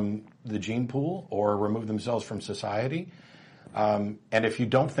from the gene pool or remove themselves from society. And if you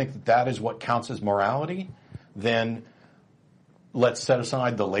don't think that that is what counts as morality, then let's set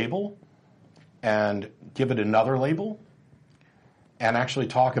aside the label and give it another label and actually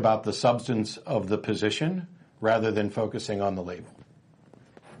talk about the substance of the position rather than focusing on the label.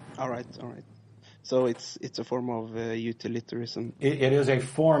 All right. So it's a form of utilitarianism. It is a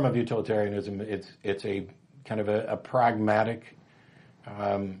form of utilitarianism. It's a kind of a pragmatic.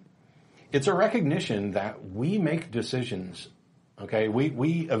 It's a recognition that we make decisions. Okay,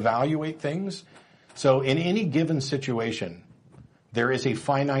 we evaluate things. So in any given situation, there is a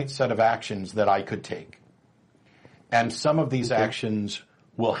finite set of actions that I could take, and some of these actions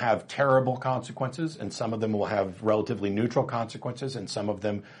will have terrible consequences, and some of them will have relatively neutral consequences, and some of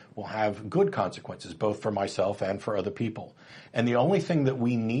them will have good consequences, both for myself and for other people. And the only thing that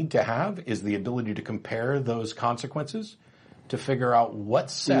we need to have is the ability to compare those consequences to figure out what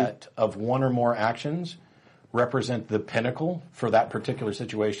set of one or more actions represent the pinnacle for that particular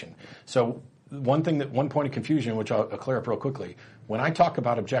situation. So one point of confusion, which I'll clear up real quickly, when I talk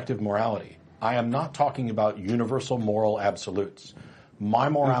about objective morality, I am not talking about universal moral absolutes. My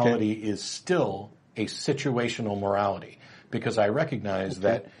morality is still a situational morality, because I recognize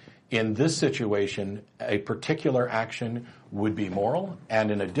that in this situation, a particular action would be moral,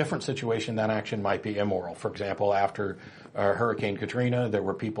 and in a different situation, that action might be immoral. For example, after Hurricane Katrina, there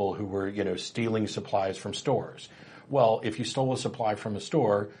were people who were, stealing supplies from stores. Well, if you stole a supply from a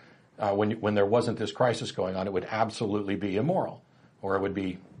store when there wasn't this crisis going on, it would absolutely be immoral, or it would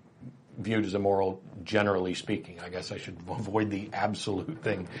be viewed as immoral, generally speaking. I guess I should avoid the absolute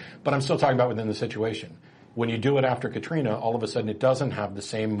thing. But I'm still talking about within the situation. When you do it after Katrina, all of a sudden it doesn't have the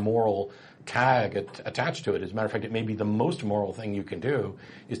same moral tag attached to it. As a matter of fact, it may be the most moral thing you can do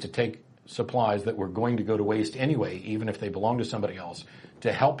is to take supplies that were going to go to waste anyway, even if they belong to somebody else,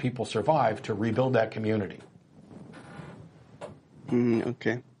 to help people survive, to rebuild that community.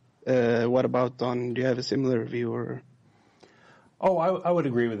 Okay. What about Don? Do you have a similar view? Or? Oh, I would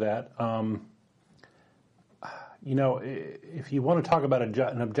agree with that. If you want to talk about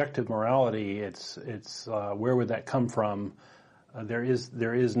an objective morality, it's where would that come from? There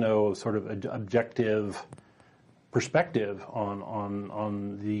is no sort of objective perspective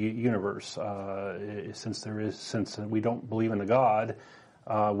on the universe. Since we don't believe in a God,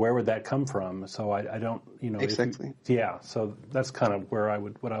 where would that come from? So I don't, Exactly. So that's kind of where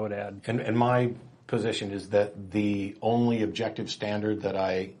what I would add. And my position is that the only objective standard that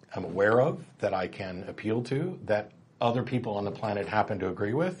I am aware of, that I can appeal to, that other people on the planet happen to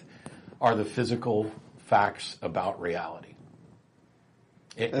agree with, are the physical facts about reality.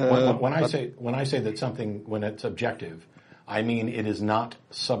 When I say that something, when it's objective, I mean it is not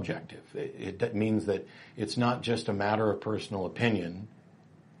subjective. It means that it's not just a matter of personal opinion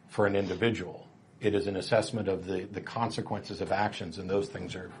for an individual. It is an assessment of the consequences of actions, and those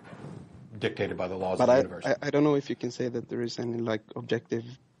things are dictated by the laws But of the universe. I don't know if you can say that there is any like objective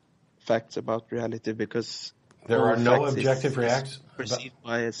facts about reality, because There all are no facts objective is reacts. perceived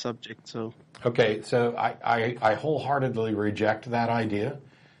by a subject. So Okay, so I wholeheartedly reject that idea,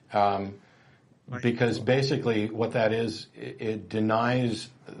 because basically what that is, it denies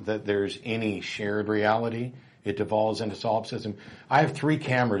that there's any shared reality. It devolves into solipsism. I have 3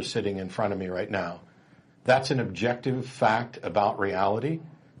 cameras sitting in front of me right now. That's an objective fact about reality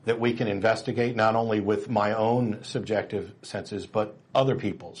that we can investigate not only with my own subjective senses, but other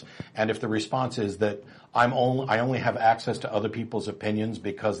people's. And if the response is that I only have access to other people's opinions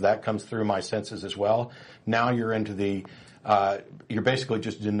because that comes through my senses as well, now you're into the, you're basically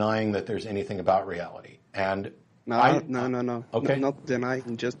just denying that there's anything about reality. And no. Okay. Not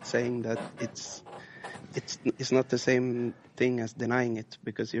denying, just saying that it's not the same thing as denying it,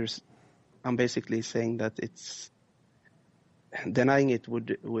 because I'm basically saying that denying it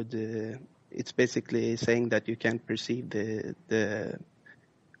would it's basically saying that you can't perceive the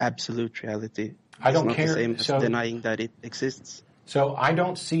absolute reality. I don't it's not care. the same as denying that it exists. So I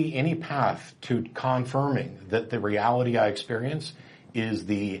don't see any path to confirming that the reality I experience is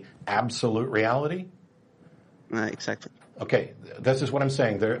the absolute reality. Exactly. Okay, this is what I'm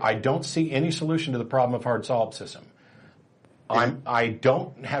saying. I don't see any solution to the problem of hard solipsism. I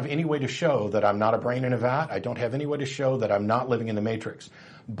don't have any way to show that I'm not a brain in a vat. I don't have any way to show that I'm not living in the matrix.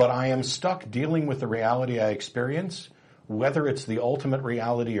 But I am stuck dealing with the reality I experience, whether it's the ultimate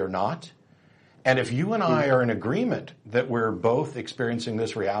reality or not. And if you and I are in agreement that we're both experiencing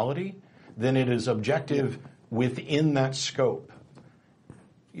this reality, then it is objective within that scope.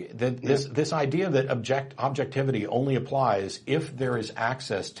 This idea that objectivity only applies if there is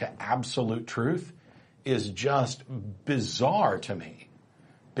access to absolute truth is just bizarre to me,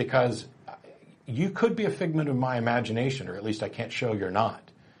 because you could be a figment of my imagination, or at least I can't show you're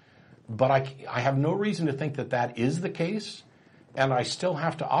not. But I have no reason to think that that is the case, and I still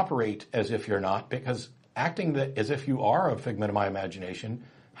have to operate as if you're not, because acting as if you are a figment of my imagination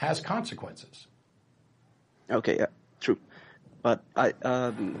has consequences. Okay, yeah, true. But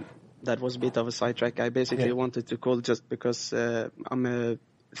that was a bit of a sidetrack. I basically wanted to call just because I'm a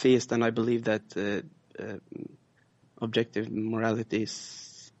theist and I believe that objective morality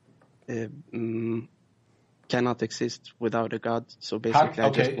cannot exist without a God. So basically, I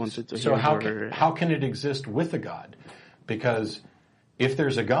just wanted to hear how can it exist with a God? Because if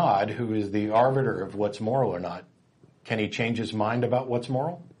there's a God who is the arbiter of what's moral or not, can he change his mind about what's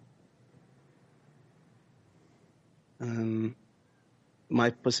moral? My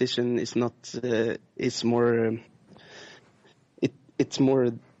position is not. It's more. It's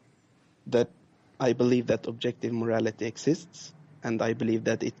more that I believe that objective morality exists, and I believe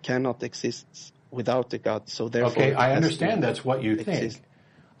that it cannot exist without a God. So therefore, okay, I understand that's what you think.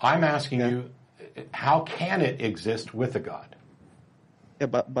 I'm asking you, how can it exist with a God? Yeah,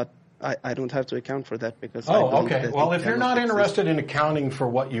 but I don't have to account for that because. Well, if you're not interested in accounting for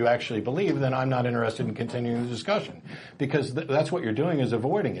what you actually believe, then I'm not interested in continuing the discussion, because that's what you're doing is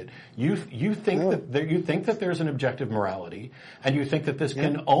avoiding it. You think that there's an objective morality, and you think that this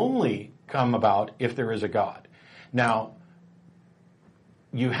can only come about if there is a God. Now,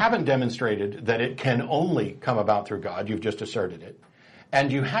 you haven't demonstrated that it can only come about through God. You've just asserted it,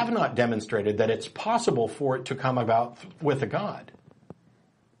 and you have not demonstrated that it's possible for it to come about with a God.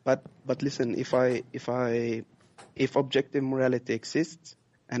 But listen, if objective morality exists,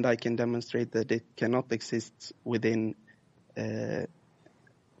 and I can demonstrate that it cannot exist within a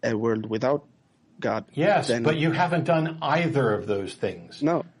world without God. Yes, but you haven't done either of those things.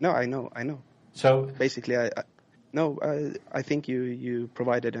 No, I know. So basically, I think you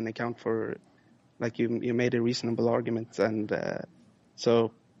provided an account for, like you made a reasonable argument, and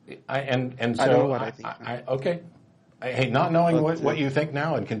so I don't know what I think. Okay. Hey, not knowing what you think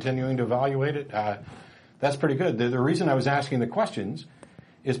now and continuing to evaluate it, that's pretty good. The reason I was asking the questions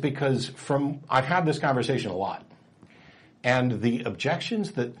is because I've had this conversation a lot, and the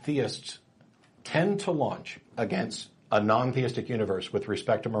objections that theists tend to launch against a non-theistic universe with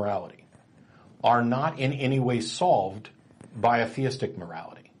respect to morality are not in any way solved by a theistic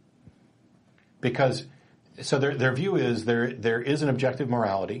morality. Because, so their view is there is an objective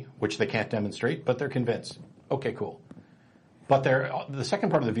morality, which they can't demonstrate, but they're convinced. Okay, cool. But the second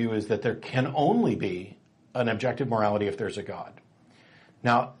part of the view is that there can only be an objective morality if there's a God.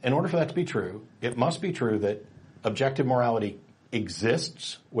 Now, in order for that to be true, it must be true that objective morality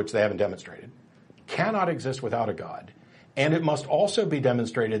exists, which they haven't demonstrated, cannot exist without a God, and it must also be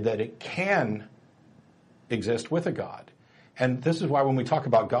demonstrated that it can exist with a God. And this is why when we talk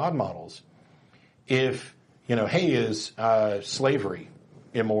about God models, if, is slavery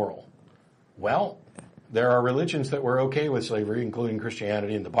immoral? Well, there are religions that were okay with slavery, including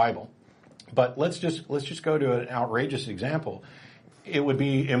Christianity and the Bible. But let's just go to an outrageous example. It would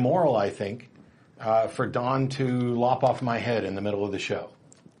be immoral, I think, for Don to lop off my head in the middle of the show.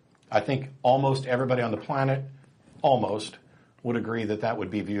 I think almost everybody on the planet, would agree that that would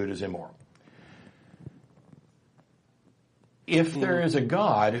be viewed as immoral. If there is a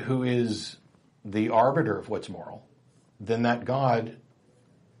God who is the arbiter of what's moral, then that God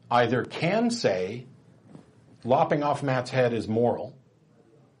either can say, lopping off Matt's head is moral,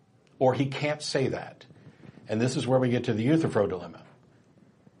 or he can't say that. And this is where we get to the Euthyphro dilemma.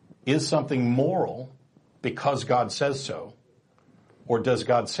 Is something moral because God says so, or does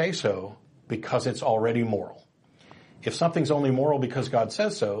God say so because it's already moral? If something's only moral because God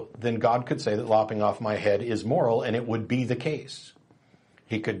says so, then God could say that lopping off my head is moral, and it would be the case.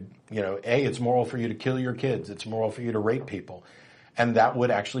 He could, it's moral for you to kill your kids. It's moral for you to rape people. And that would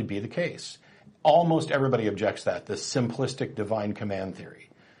actually be the case. Almost everybody objects that, the simplistic divine command theory.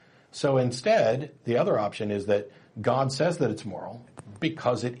 So instead, the other option is that God says that it's moral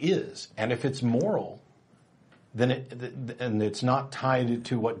because it is. And if it's moral, then it's not tied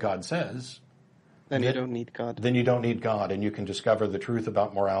to what God says, then you don't need God. Then you don't need God, and you can discover the truth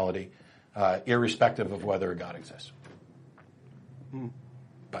about morality, irrespective of whether God exists.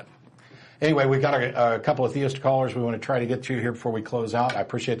 But anyway, we've got a couple of theist callers we want to try to get to here before we close out. I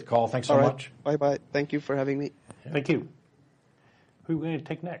appreciate the call. Thanks so much. Bye-bye. Thank you for having me. Thank you. Who are we going to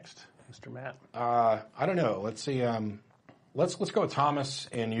take next, Mr. Matt? I don't know. Let's see. Let's go with Thomas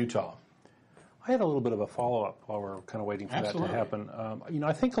in Utah. I had a little bit of a follow-up while we're kind of waiting for that to happen.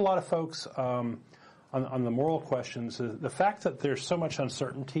 I think a lot of folks on the moral questions, the fact that there's so much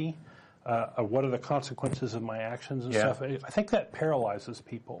uncertainty of what are the consequences of my actions and stuff, I think that paralyzes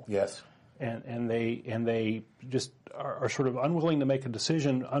people. Yes. And they just are sort of unwilling to make a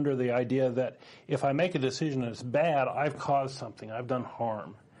decision under the idea that if I make a decision and it's bad, I've caused something, I've done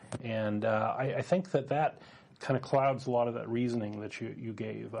harm. And I think that kind of clouds a lot of that reasoning that you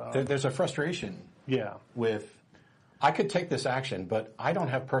gave. There's a frustration with, I could take this action, but I don't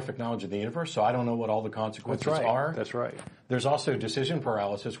have perfect knowledge of the universe, so I don't know what all the consequences are. That's right. There's also decision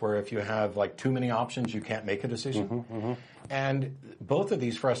paralysis, where if you have too many options, you can't make a decision. And both of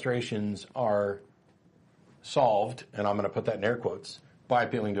these frustrations are solved, and I'm going to put that in air quotes, by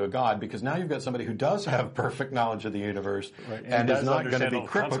appealing to a God, because now you've got somebody who does have perfect knowledge of the universe and is not going to be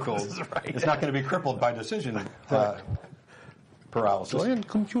crippled. It's not going to be crippled by decision paralysis. Giant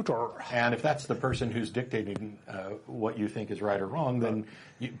computer. And if that's the person who's dictating what you think is right or wrong, then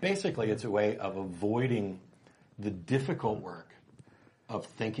basically it's a way of avoiding the difficult work of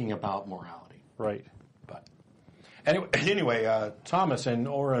thinking about morality. Right. But anyway, Thomas in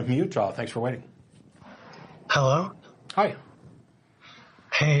Orem, Utah, thanks for waiting. Hello? Hi.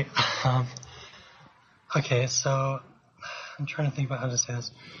 Hey, okay, so I'm trying to think about how to say this.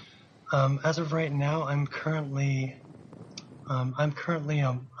 As of right now, I'm currently a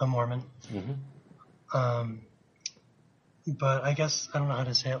Mormon. But I guess, I don't know how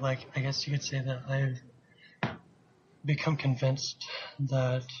to say it, I guess you could say that I've become convinced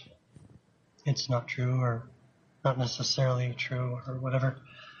that it's not true, or not necessarily true, or whatever.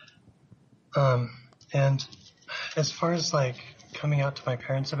 And as far as coming out to my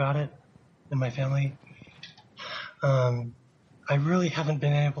parents about it and my family, I really haven't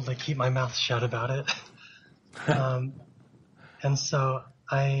been able to keep my mouth shut about it. And so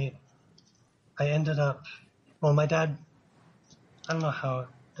I ended up, my dad, I don't know how,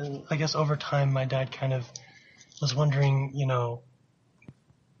 I guess over time my dad kind of was wondering,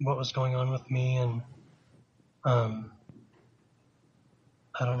 what was going on with me, and I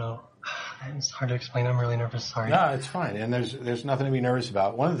don't know. It's hard to explain. I'm really nervous. Sorry. No, it's fine. And there's nothing to be nervous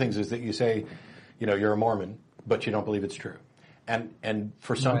about. One of the things is that you say, you're a Mormon, but you don't believe it's true. And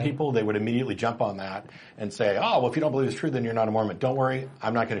for some people, they would immediately jump on that and say, well, if you don't believe it's true, then you're not a Mormon. Don't worry.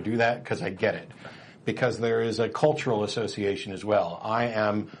 I'm not going to do that because I get it. Because there is a cultural association as well. I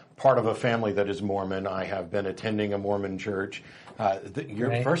am part of a family that is Mormon. I have been attending a Mormon church.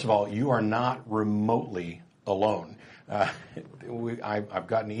 First of all, you are not remotely alone. I've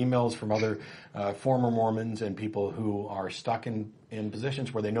gotten emails from other former Mormons and people who are stuck in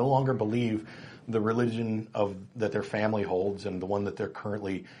positions where they no longer believe the religion that their family holds and the one that they're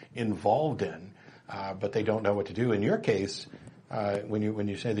currently involved in, but they don't know what to do. In your case, when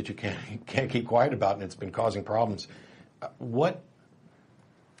you say that you can't keep quiet about it and it's been causing problems,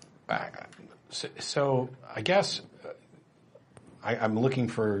 so I guess I'm looking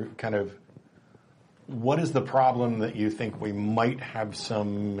for kind of, what is the problem that you think we might have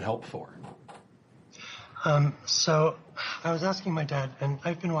some help for? So I was asking my dad, and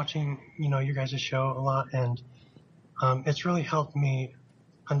I've been watching, your guys' show a lot, and it's really helped me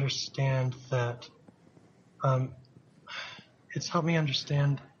understand that. It's helped me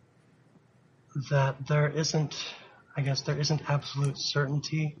understand that there isn't absolute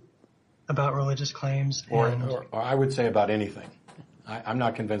certainty about religious claims. Or I would say about anything. I'm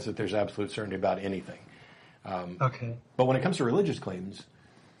not convinced that there's absolute certainty about anything. Okay. But when it comes to religious claims,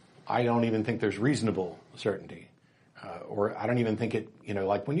 I don't even think there's reasonable certainty. Or I don't even think it,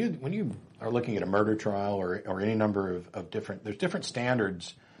 like when you are looking at a murder trial or any number of there's different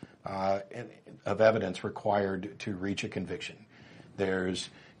standards of evidence required to reach a conviction. There's,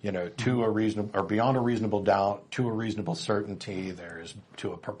 to a reasonable or beyond a reasonable doubt, to a reasonable certainty. There's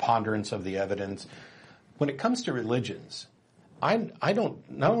to a preponderance of the evidence. When it comes to religions, not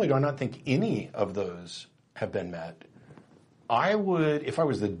only do I not think any of those have been met, I would, if I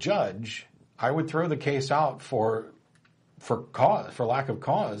was the judge, I would throw the case out for lack of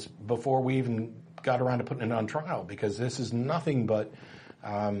cause before we even got around to putting it on trial, because this is nothing but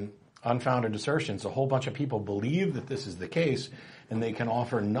unfounded assertions. A whole bunch of people believe that this is the case, and they can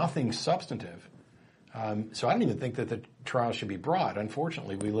offer nothing substantive. So I don't even think that the trial should be brought.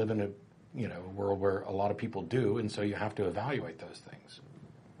 Unfortunately, we live in a world where a lot of people do, and so you have to evaluate those things.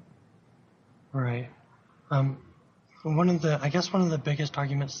 Right. One of the biggest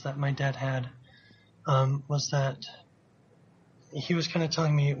arguments that my dad had was that he was kind of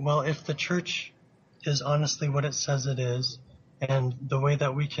telling me, well, if the church is honestly what it says it is, and the way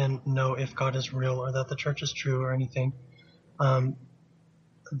that we can know if God is real or that the church is true or anything,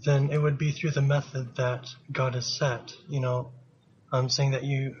 then it would be through the method that God has set. Saying that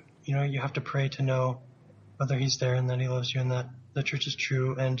you have to pray to know whether He's there and that He loves you and that the church is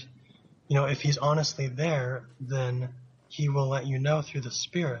true. And if He's honestly there, then He will let you know through the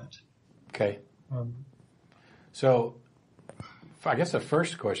Spirit. Okay. So I guess the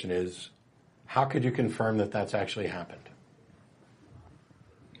first question is, how could you confirm that that's actually happened?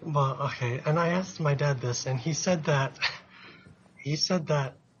 Well, okay, and I asked my dad this, and he said that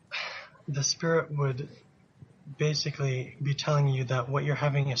the Spirit would basically be telling you that what you're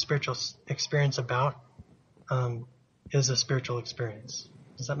having a spiritual experience about is a spiritual experience.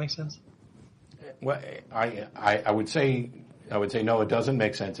 Does that make sense? Well, I would say no, it doesn't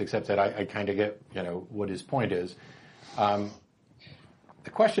make sense, except that I kind of get what his point is. The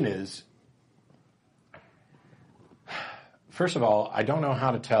question is, first of all, I don't know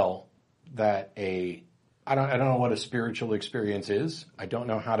how to tell that I don't know what a spiritual experience is. I don't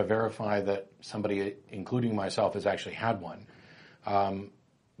know how to verify that somebody, including myself, has actually had one.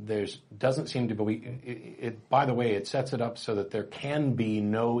 Doesn't seem to be. By the way, it sets it up so that there can be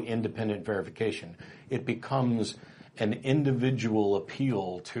no independent verification. It becomes an individual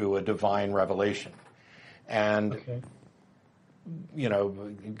appeal to a divine revelation, and. Okay.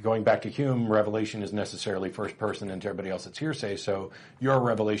 Going back to Hume, revelation is necessarily first person, and to everybody else it's hearsay. So your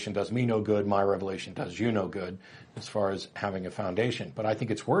revelation does me no good, my revelation does you no good, as far as having a foundation. But I think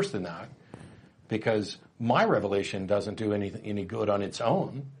it's worse than that, because my revelation doesn't do any good on its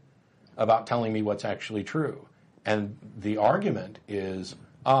own about telling me what's actually true. And the argument is,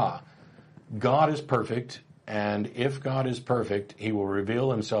 God is perfect, and if God is perfect, He will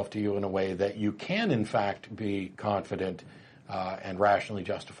reveal Himself to you in a way that you can, in fact, be confident and rationally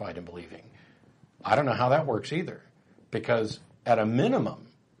justified in believing. I don't know how that works either, because at a minimum,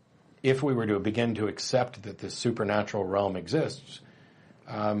 if we were to begin to accept that this supernatural realm exists,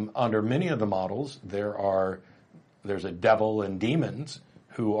 under many of the models, there's a devil and demons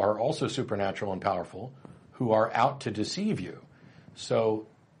who are also supernatural and powerful, who are out to deceive you. So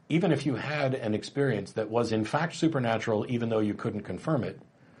even if you had an experience that was in fact supernatural, even though you couldn't confirm it,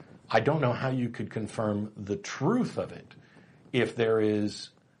 I don't know how you could confirm the truth of it if there is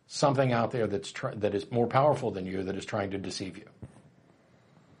something out there that is more powerful than you that is trying to deceive you.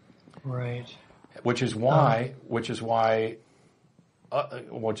 Right. Which is why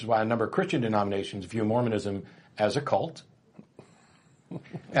a number of Christian denominations view Mormonism as a cult,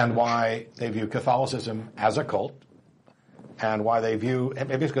 and why they view Catholicism as a cult, and why they view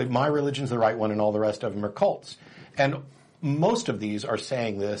basically my religion's the right one and all the rest of them are cults. And most of these are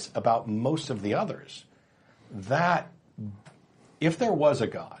saying this about most of the others, that if there was a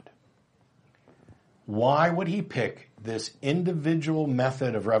God, why would He pick this individual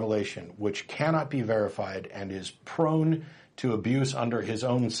method of revelation, which cannot be verified and is prone to abuse under His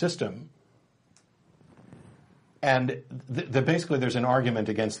own system? And basically there's an argument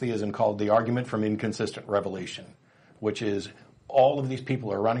against theism called the argument from inconsistent revelation, which is all of these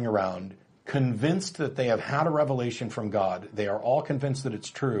people are running around convinced that they have had a revelation from God. They are all convinced that it's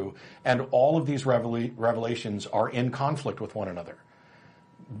true, and all of these revelations are in conflict with one another.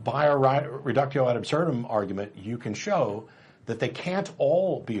 By a reductio ad absurdum argument, you can show that they can't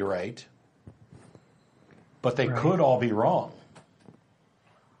all be right, but they could all be wrong.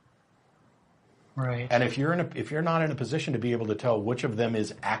 Right. And if you're not in a position to be able to tell which of them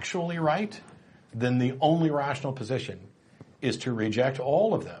is actually right, then the only rational position is to reject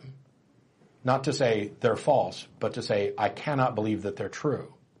all of them. Not to say they're false, but to say, I cannot believe that they're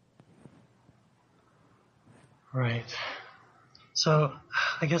true. Right. So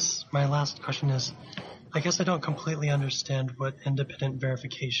I guess my last question is, I guess I don't completely understand what independent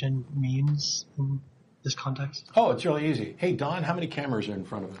verification means in this context. Oh, it's really easy. Hey, Don, how many cameras are in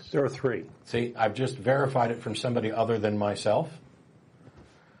front of us? There are 3. See, I've just verified it from somebody other than myself.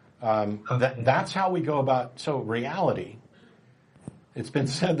 Okay. That's how we go about. So reality. It's been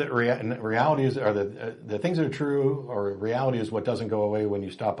said that reality is, or the things that are true, or reality is what doesn't go away when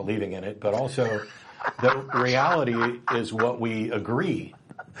you stop believing in it. But also, the reality is what we agree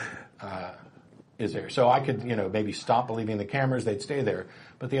is there. So I could, maybe stop believing the cameras; they'd stay there.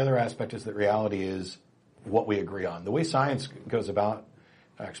 But the other aspect is that reality is what we agree on. The way science goes about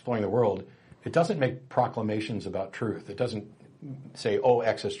exploring the world, it doesn't make proclamations about truth. It doesn't say, "Oh,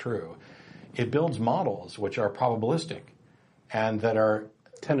 X is true." It builds models which are probabilistic and that are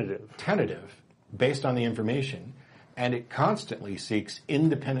tentative based on the information, and it constantly seeks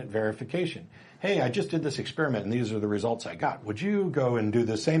independent verification. Hey, I just did this experiment and these are the results I got. Would you go and do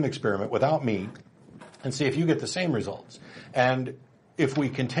the same experiment without me and see if you get the same results? And if we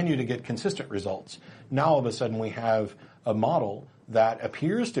continue to get consistent results, now all of a sudden we have a model that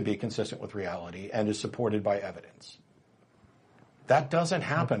appears to be consistent with reality and is supported by evidence. That doesn't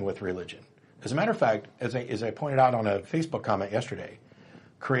happen with religion. As a matter of fact, as I pointed out on a Facebook comment yesterday,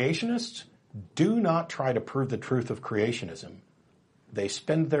 creationists do not try to prove the truth of creationism. They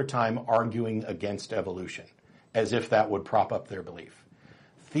spend their time arguing against evolution, as if that would prop up their belief.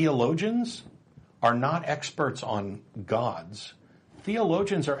 Theologians are not experts on gods.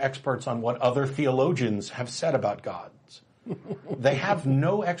 Theologians are experts on what other theologians have said about gods. They have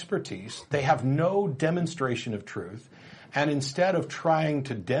no expertise. They have no demonstration of truth. And instead of trying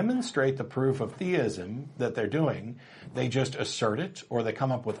to demonstrate the proof of theism that they're doing, they just assert it, or they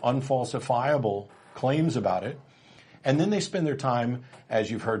come up with unfalsifiable claims about it. And then they spend their time, as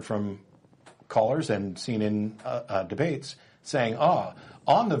you've heard from callers and seen in debates, saying,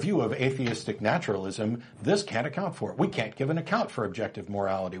 on the view of atheistic naturalism, this can't account for it. We can't give an account for objective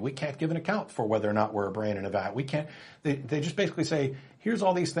morality. We can't give an account for whether or not we're a brain in a vat. We can't. They just basically say, here's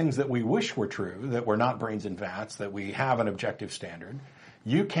all these things that we wish were true, that we're not brains in vats, that we have an objective standard.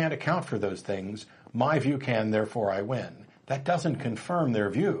 You can't account for those things. My view can, therefore I win. That doesn't confirm their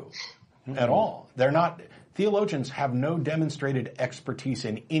view at all. They're not. Theologians have no demonstrated expertise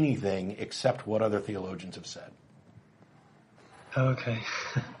in anything except what other theologians have said. Okay.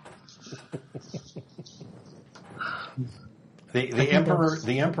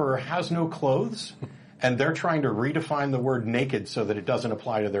 The emperor has no clothes, and they're trying to redefine the word naked so that it doesn't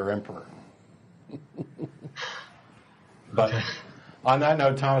apply to their emperor. But on that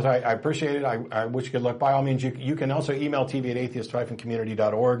note, Thomas, I appreciate it. I wish you good luck. By all means, you can also email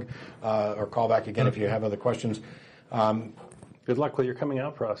tv@atheist-community.org or call back again if you have other questions. Good luck with your coming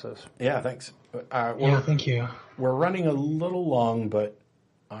out process. Yeah, thanks. Thank you. We're running a little long, but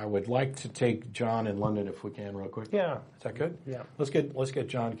I would like to take John in London if we can real quick. Yeah. Is that good? Yeah. Let's get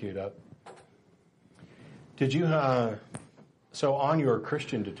John queued up. Did you so on your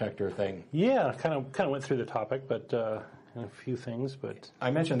Christian Detector thing? Yeah, kind of went through the topic, but a few things. But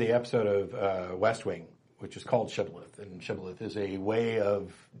I mentioned the episode of West Wing, which is called Shibboleth, and Shibboleth is a way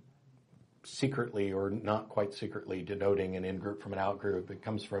of secretly or not quite secretly denoting an in-group from an out-group. It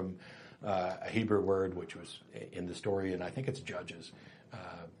comes from a Hebrew word, which was in the story, and I think it's Judges.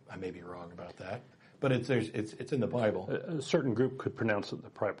 I may be wrong about that, but it's in the Bible. A certain group could pronounce it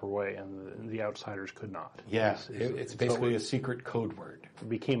the proper way, and the outsiders could not. Yeah, it's basically a secret code word. It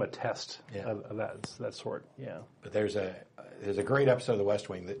became a test of that sort. Yeah. But there's a great episode of The West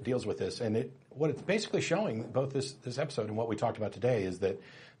Wing that deals with this, and what it's basically showing, both this episode and what we talked about today, is that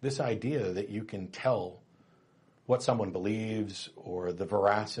this idea that you can tell what someone believes or the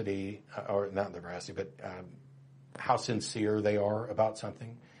veracity, or not the veracity, but how sincere they are about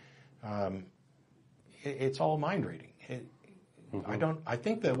something, it's all mind reading. I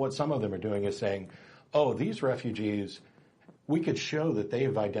think that what some of them are doing is saying, oh, these refugees, we could show that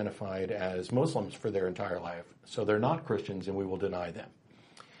they've identified as Muslims for their entire life, so they're not Christians and we will deny them.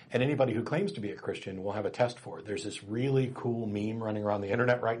 And anybody who claims to be a Christian will have a test for it. There's this really cool meme running around the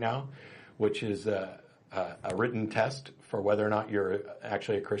internet right now which is a written test for whether or not you're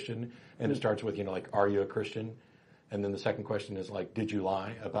actually a Christian. And it starts with, like, are you a Christian? And then the second question is, like, did you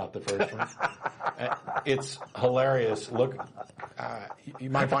lie about the first one? It's hilarious. Look,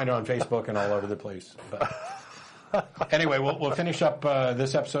 you might find it on Facebook and all over the place. But anyway, we'll finish up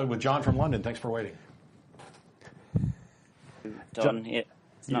this episode with John from London. Thanks for waiting. Don,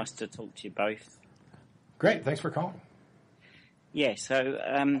 it's nice to talk to you both. Great. Thanks for calling. Yeah, so,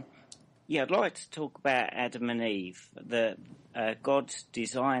 I'd like to talk about Adam and Eve, that God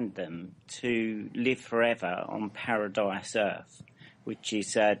designed them to live forever on paradise earth, which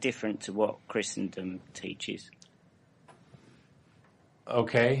is different to what Christendom teaches.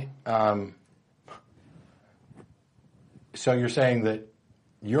 Okay. So you're saying that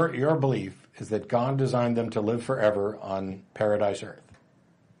your belief is that God designed them to live forever on paradise earth?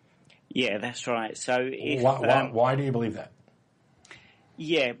 Yeah, that's right. So if, why do you believe that?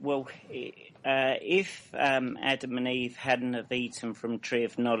 Yeah, well, if Adam and Eve hadn't have eaten from tree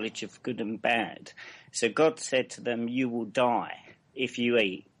of knowledge of good and bad, so God said to them, you will die if you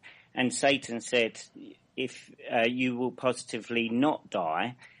eat. And Satan said, if you will positively not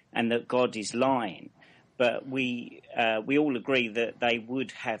die, and that God is lying. But we all agree that they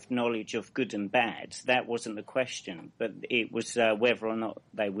would have knowledge of good and bad. That wasn't the question, but it was whether or not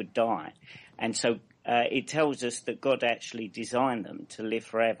they would die. And so it tells us that God actually designed them to live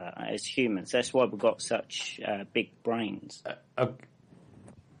forever as humans. That's why we've got such big brains.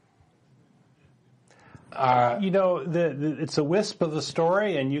 It's a wisp of the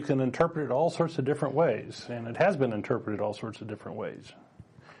story, and you can interpret it all sorts of different ways, and it has been interpreted all sorts of different ways.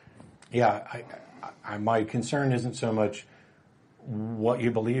 Yeah, my concern isn't so much what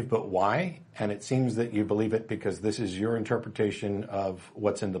you believe, but why. And it seems that you believe it because this is your interpretation of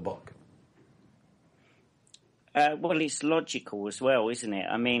what's in the book. Well, it's logical as well, isn't it?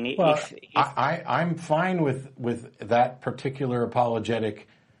 I mean, I'm fine with that particular apologetic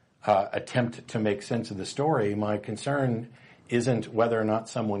attempt to make sense of the story. My concern isn't whether or not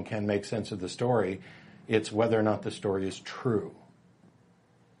someone can make sense of the story. It's whether or not the story is true.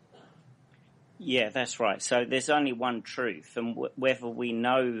 Yeah, that's right. So there's only one truth, and whether we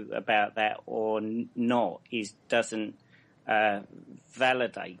know about that or not doesn't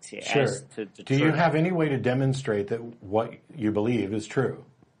validate it as to the truth. Do you have any way to demonstrate that what you believe is true?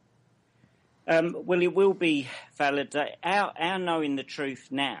 Well, it will be validated. Our knowing the truth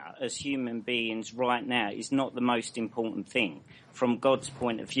now, as human beings right now, is not the most important thing from God's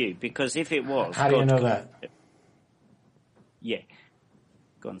point of view. Because if it was... How do you know that? Yeah.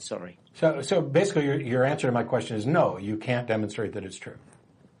 Go on, sorry. So basically your answer to my question is no, you can't demonstrate that it's true.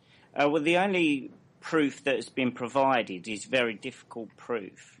 Well, the only proof that has been provided is very difficult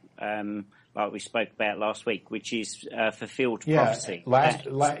proof, like we spoke about last week, which is fulfilled prophecy.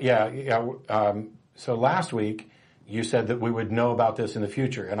 So last week you said that we would know about this in the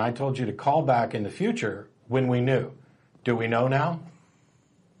future, and I told you to call back in the future when we knew. Do we know now?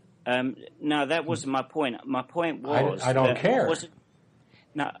 No, that wasn't my point. My point was... I don't care.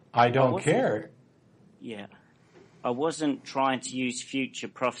 No, I don't care. Yeah. I wasn't trying to use future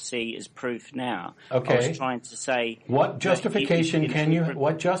prophecy as proof now. Okay. I was trying to say... What justification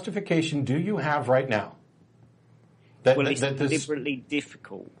what justification do you have right now? It's deliberately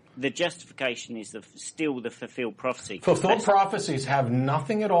difficult. The justification is still the fulfilled prophecy. Fulfilled prophecies have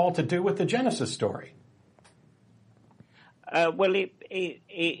nothing at all to do with the Genesis story. Well, it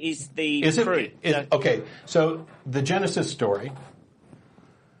is the truth. Okay, so the Genesis story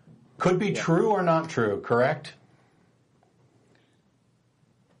could be true or not true, correct?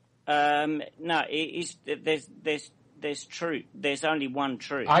 No, it is. There's truth. There's only one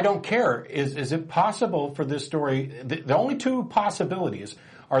truth. I don't care. Is it possible for this story? The only two possibilities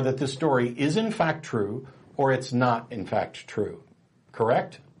are that this story is in fact true or it's not in fact true.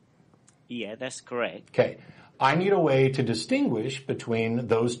 Correct? Yeah, that's correct. Okay. I need a way to distinguish between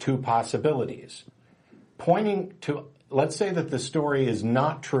those two possibilities. Pointing to, let's say that the story is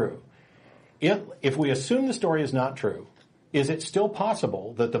not true. If we assume the story is not true, is it still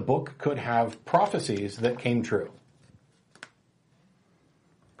possible that the book could have prophecies that came true?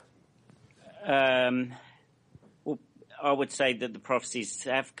 Well, I would say that the prophecies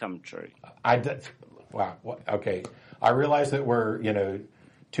have come true. Wow. Okay. I realize that we're,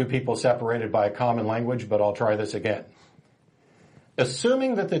 two people separated by a common language, but I'll try this again.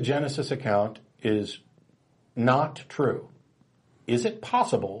 Assuming that the Genesis account is not true, is it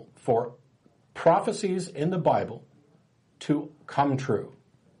possible for prophecies in the Bible to come true?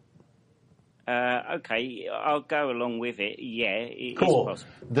 Okay, I'll go along with it. Yeah, it cool. is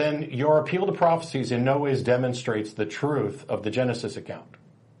possible. Then your appeal to prophecies in no ways demonstrates the truth of the Genesis account.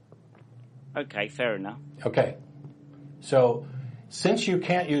 Okay, fair enough. Okay. So, since you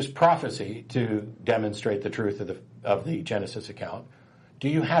can't use prophecy to demonstrate the truth of the Genesis account, do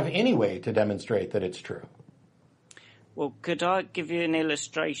you have any way to demonstrate that it's true? Well, could I give you an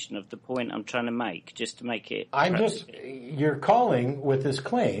illustration of the point I'm trying to make, just to make it... You're calling with this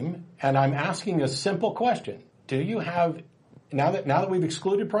claim, and I'm asking a simple question. Do you have, now that we've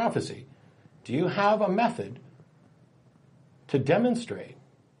excluded prophecy, do you have a method to demonstrate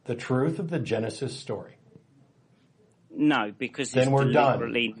the truth of the Genesis story? No, because then we're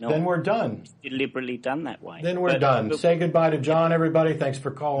deliberately done. Then we're done. It's deliberately done that way. Then we're done. Say goodbye to John, everybody. Thanks for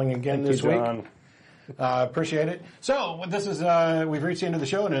calling again this week. John. Appreciate it. So this is we've reached the end of the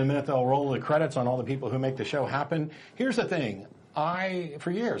show, and in a minute they'll roll the credits on all the people who make the show happen. Here's the thing.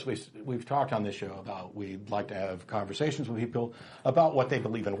 For years, we've talked on this show about we'd like to have conversations with people about what they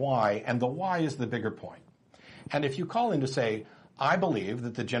believe and why, and the why is the bigger point. And if you call in to say, I believe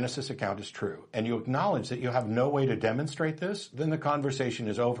that the Genesis account is true, and you acknowledge that you have no way to demonstrate this, then the conversation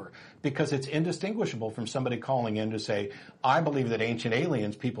is over, because it's indistinguishable from somebody calling in to say, I believe that ancient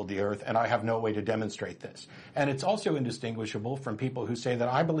aliens peopled the earth, and I have no way to demonstrate this. And it's also indistinguishable from people who say that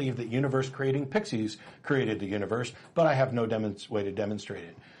I believe that universe-creating pixies created the universe, but I have no way to demonstrate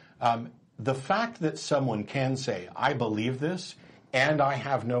it. The fact that someone can say, I believe this, and I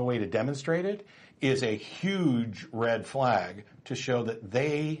have no way to demonstrate it, is a huge red flag to show that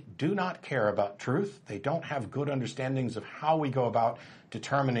they do not care about truth. They don't have good understandings of how we go about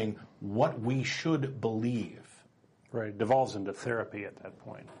determining what we should believe. Right, it devolves into therapy at that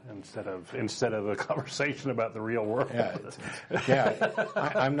point instead of a conversation about the real world.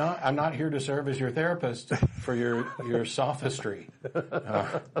 I'm not here to serve as your therapist for your sophistry.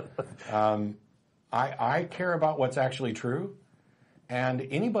 I care about what's actually true. And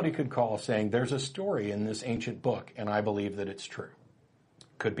anybody could call saying, there's a story in this ancient book, and I believe that it's true.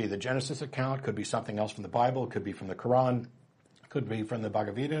 Could be the Genesis account, could be something else from the Bible, could be from the Quran, could be from the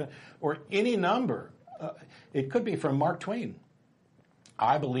Bhagavad Gita, or any number. It could be from Mark Twain.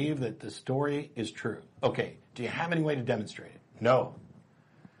 I believe that the story is true. Okay, do you have any way to demonstrate it? No.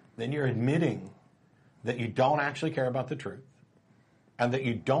 Then you're admitting that you don't actually care about the truth, and that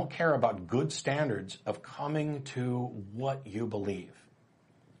you don't care about good standards of coming to what you believe.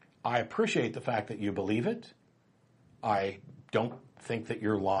 I appreciate the fact that you believe it. I don't think that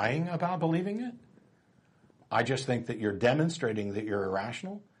you're lying about believing it. I just think that you're demonstrating that you're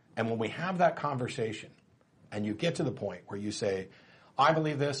irrational. And when we have that conversation, and you get to the point where you say, I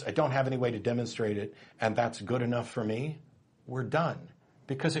believe this, I don't have any way to demonstrate it, and that's good enough for me, we're done.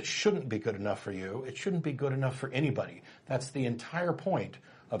 Because it shouldn't be good enough for you. It shouldn't be good enough for anybody. That's the entire point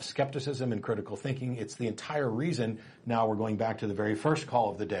of skepticism and critical thinking. It's the entire reason, now we're going back to the very first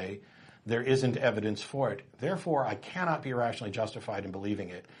call of the day, there isn't evidence for it. Therefore, I cannot be rationally justified in believing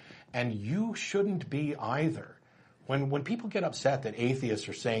it. And you shouldn't be either. When people get upset that atheists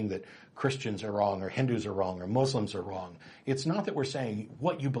are saying that Christians are wrong or Hindus are wrong or Muslims are wrong, it's not that we're saying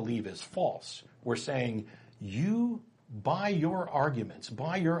what you believe is false. We're saying you, by your arguments,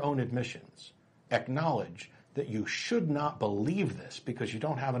 by your own admissions, acknowledge that you should not believe this because you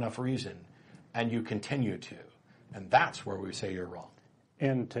don't have enough reason, and you continue to. And that's where we say you're wrong.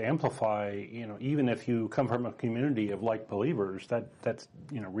 And to amplify, even if you come from a community of like believers, that's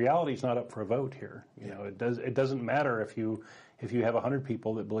reality's not up for a vote here. It doesn't matter if you have 100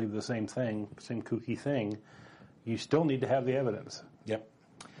 people that believe the same thing, same kooky thing. You still need to have the evidence. Yep.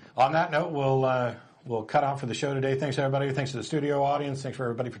 On that note, we'll cut out for the show today. Thanks, everybody. Thanks to the studio audience. Thanks for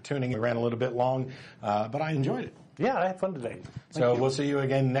everybody for tuning in. We ran a little bit long, but I enjoyed it. Yeah, I had fun today. So we'll see you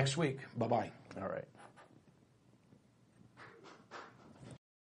again next week. Bye-bye. All right.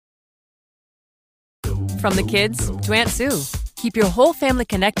 From the kids to Aunt Sue. Keep your whole family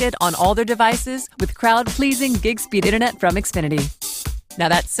connected on all their devices with crowd-pleasing gig-speed internet from Xfinity. Now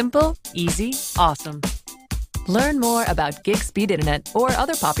that's simple, easy, awesome. Learn more about gig-speed internet or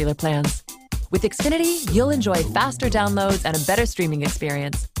other popular plans. With Xfinity, you'll enjoy faster downloads and a better streaming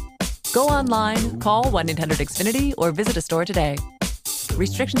experience. Go online, call 1-800-XFINITY, or visit a store today.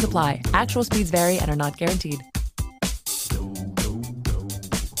 Restrictions apply. Actual speeds vary and are not guaranteed.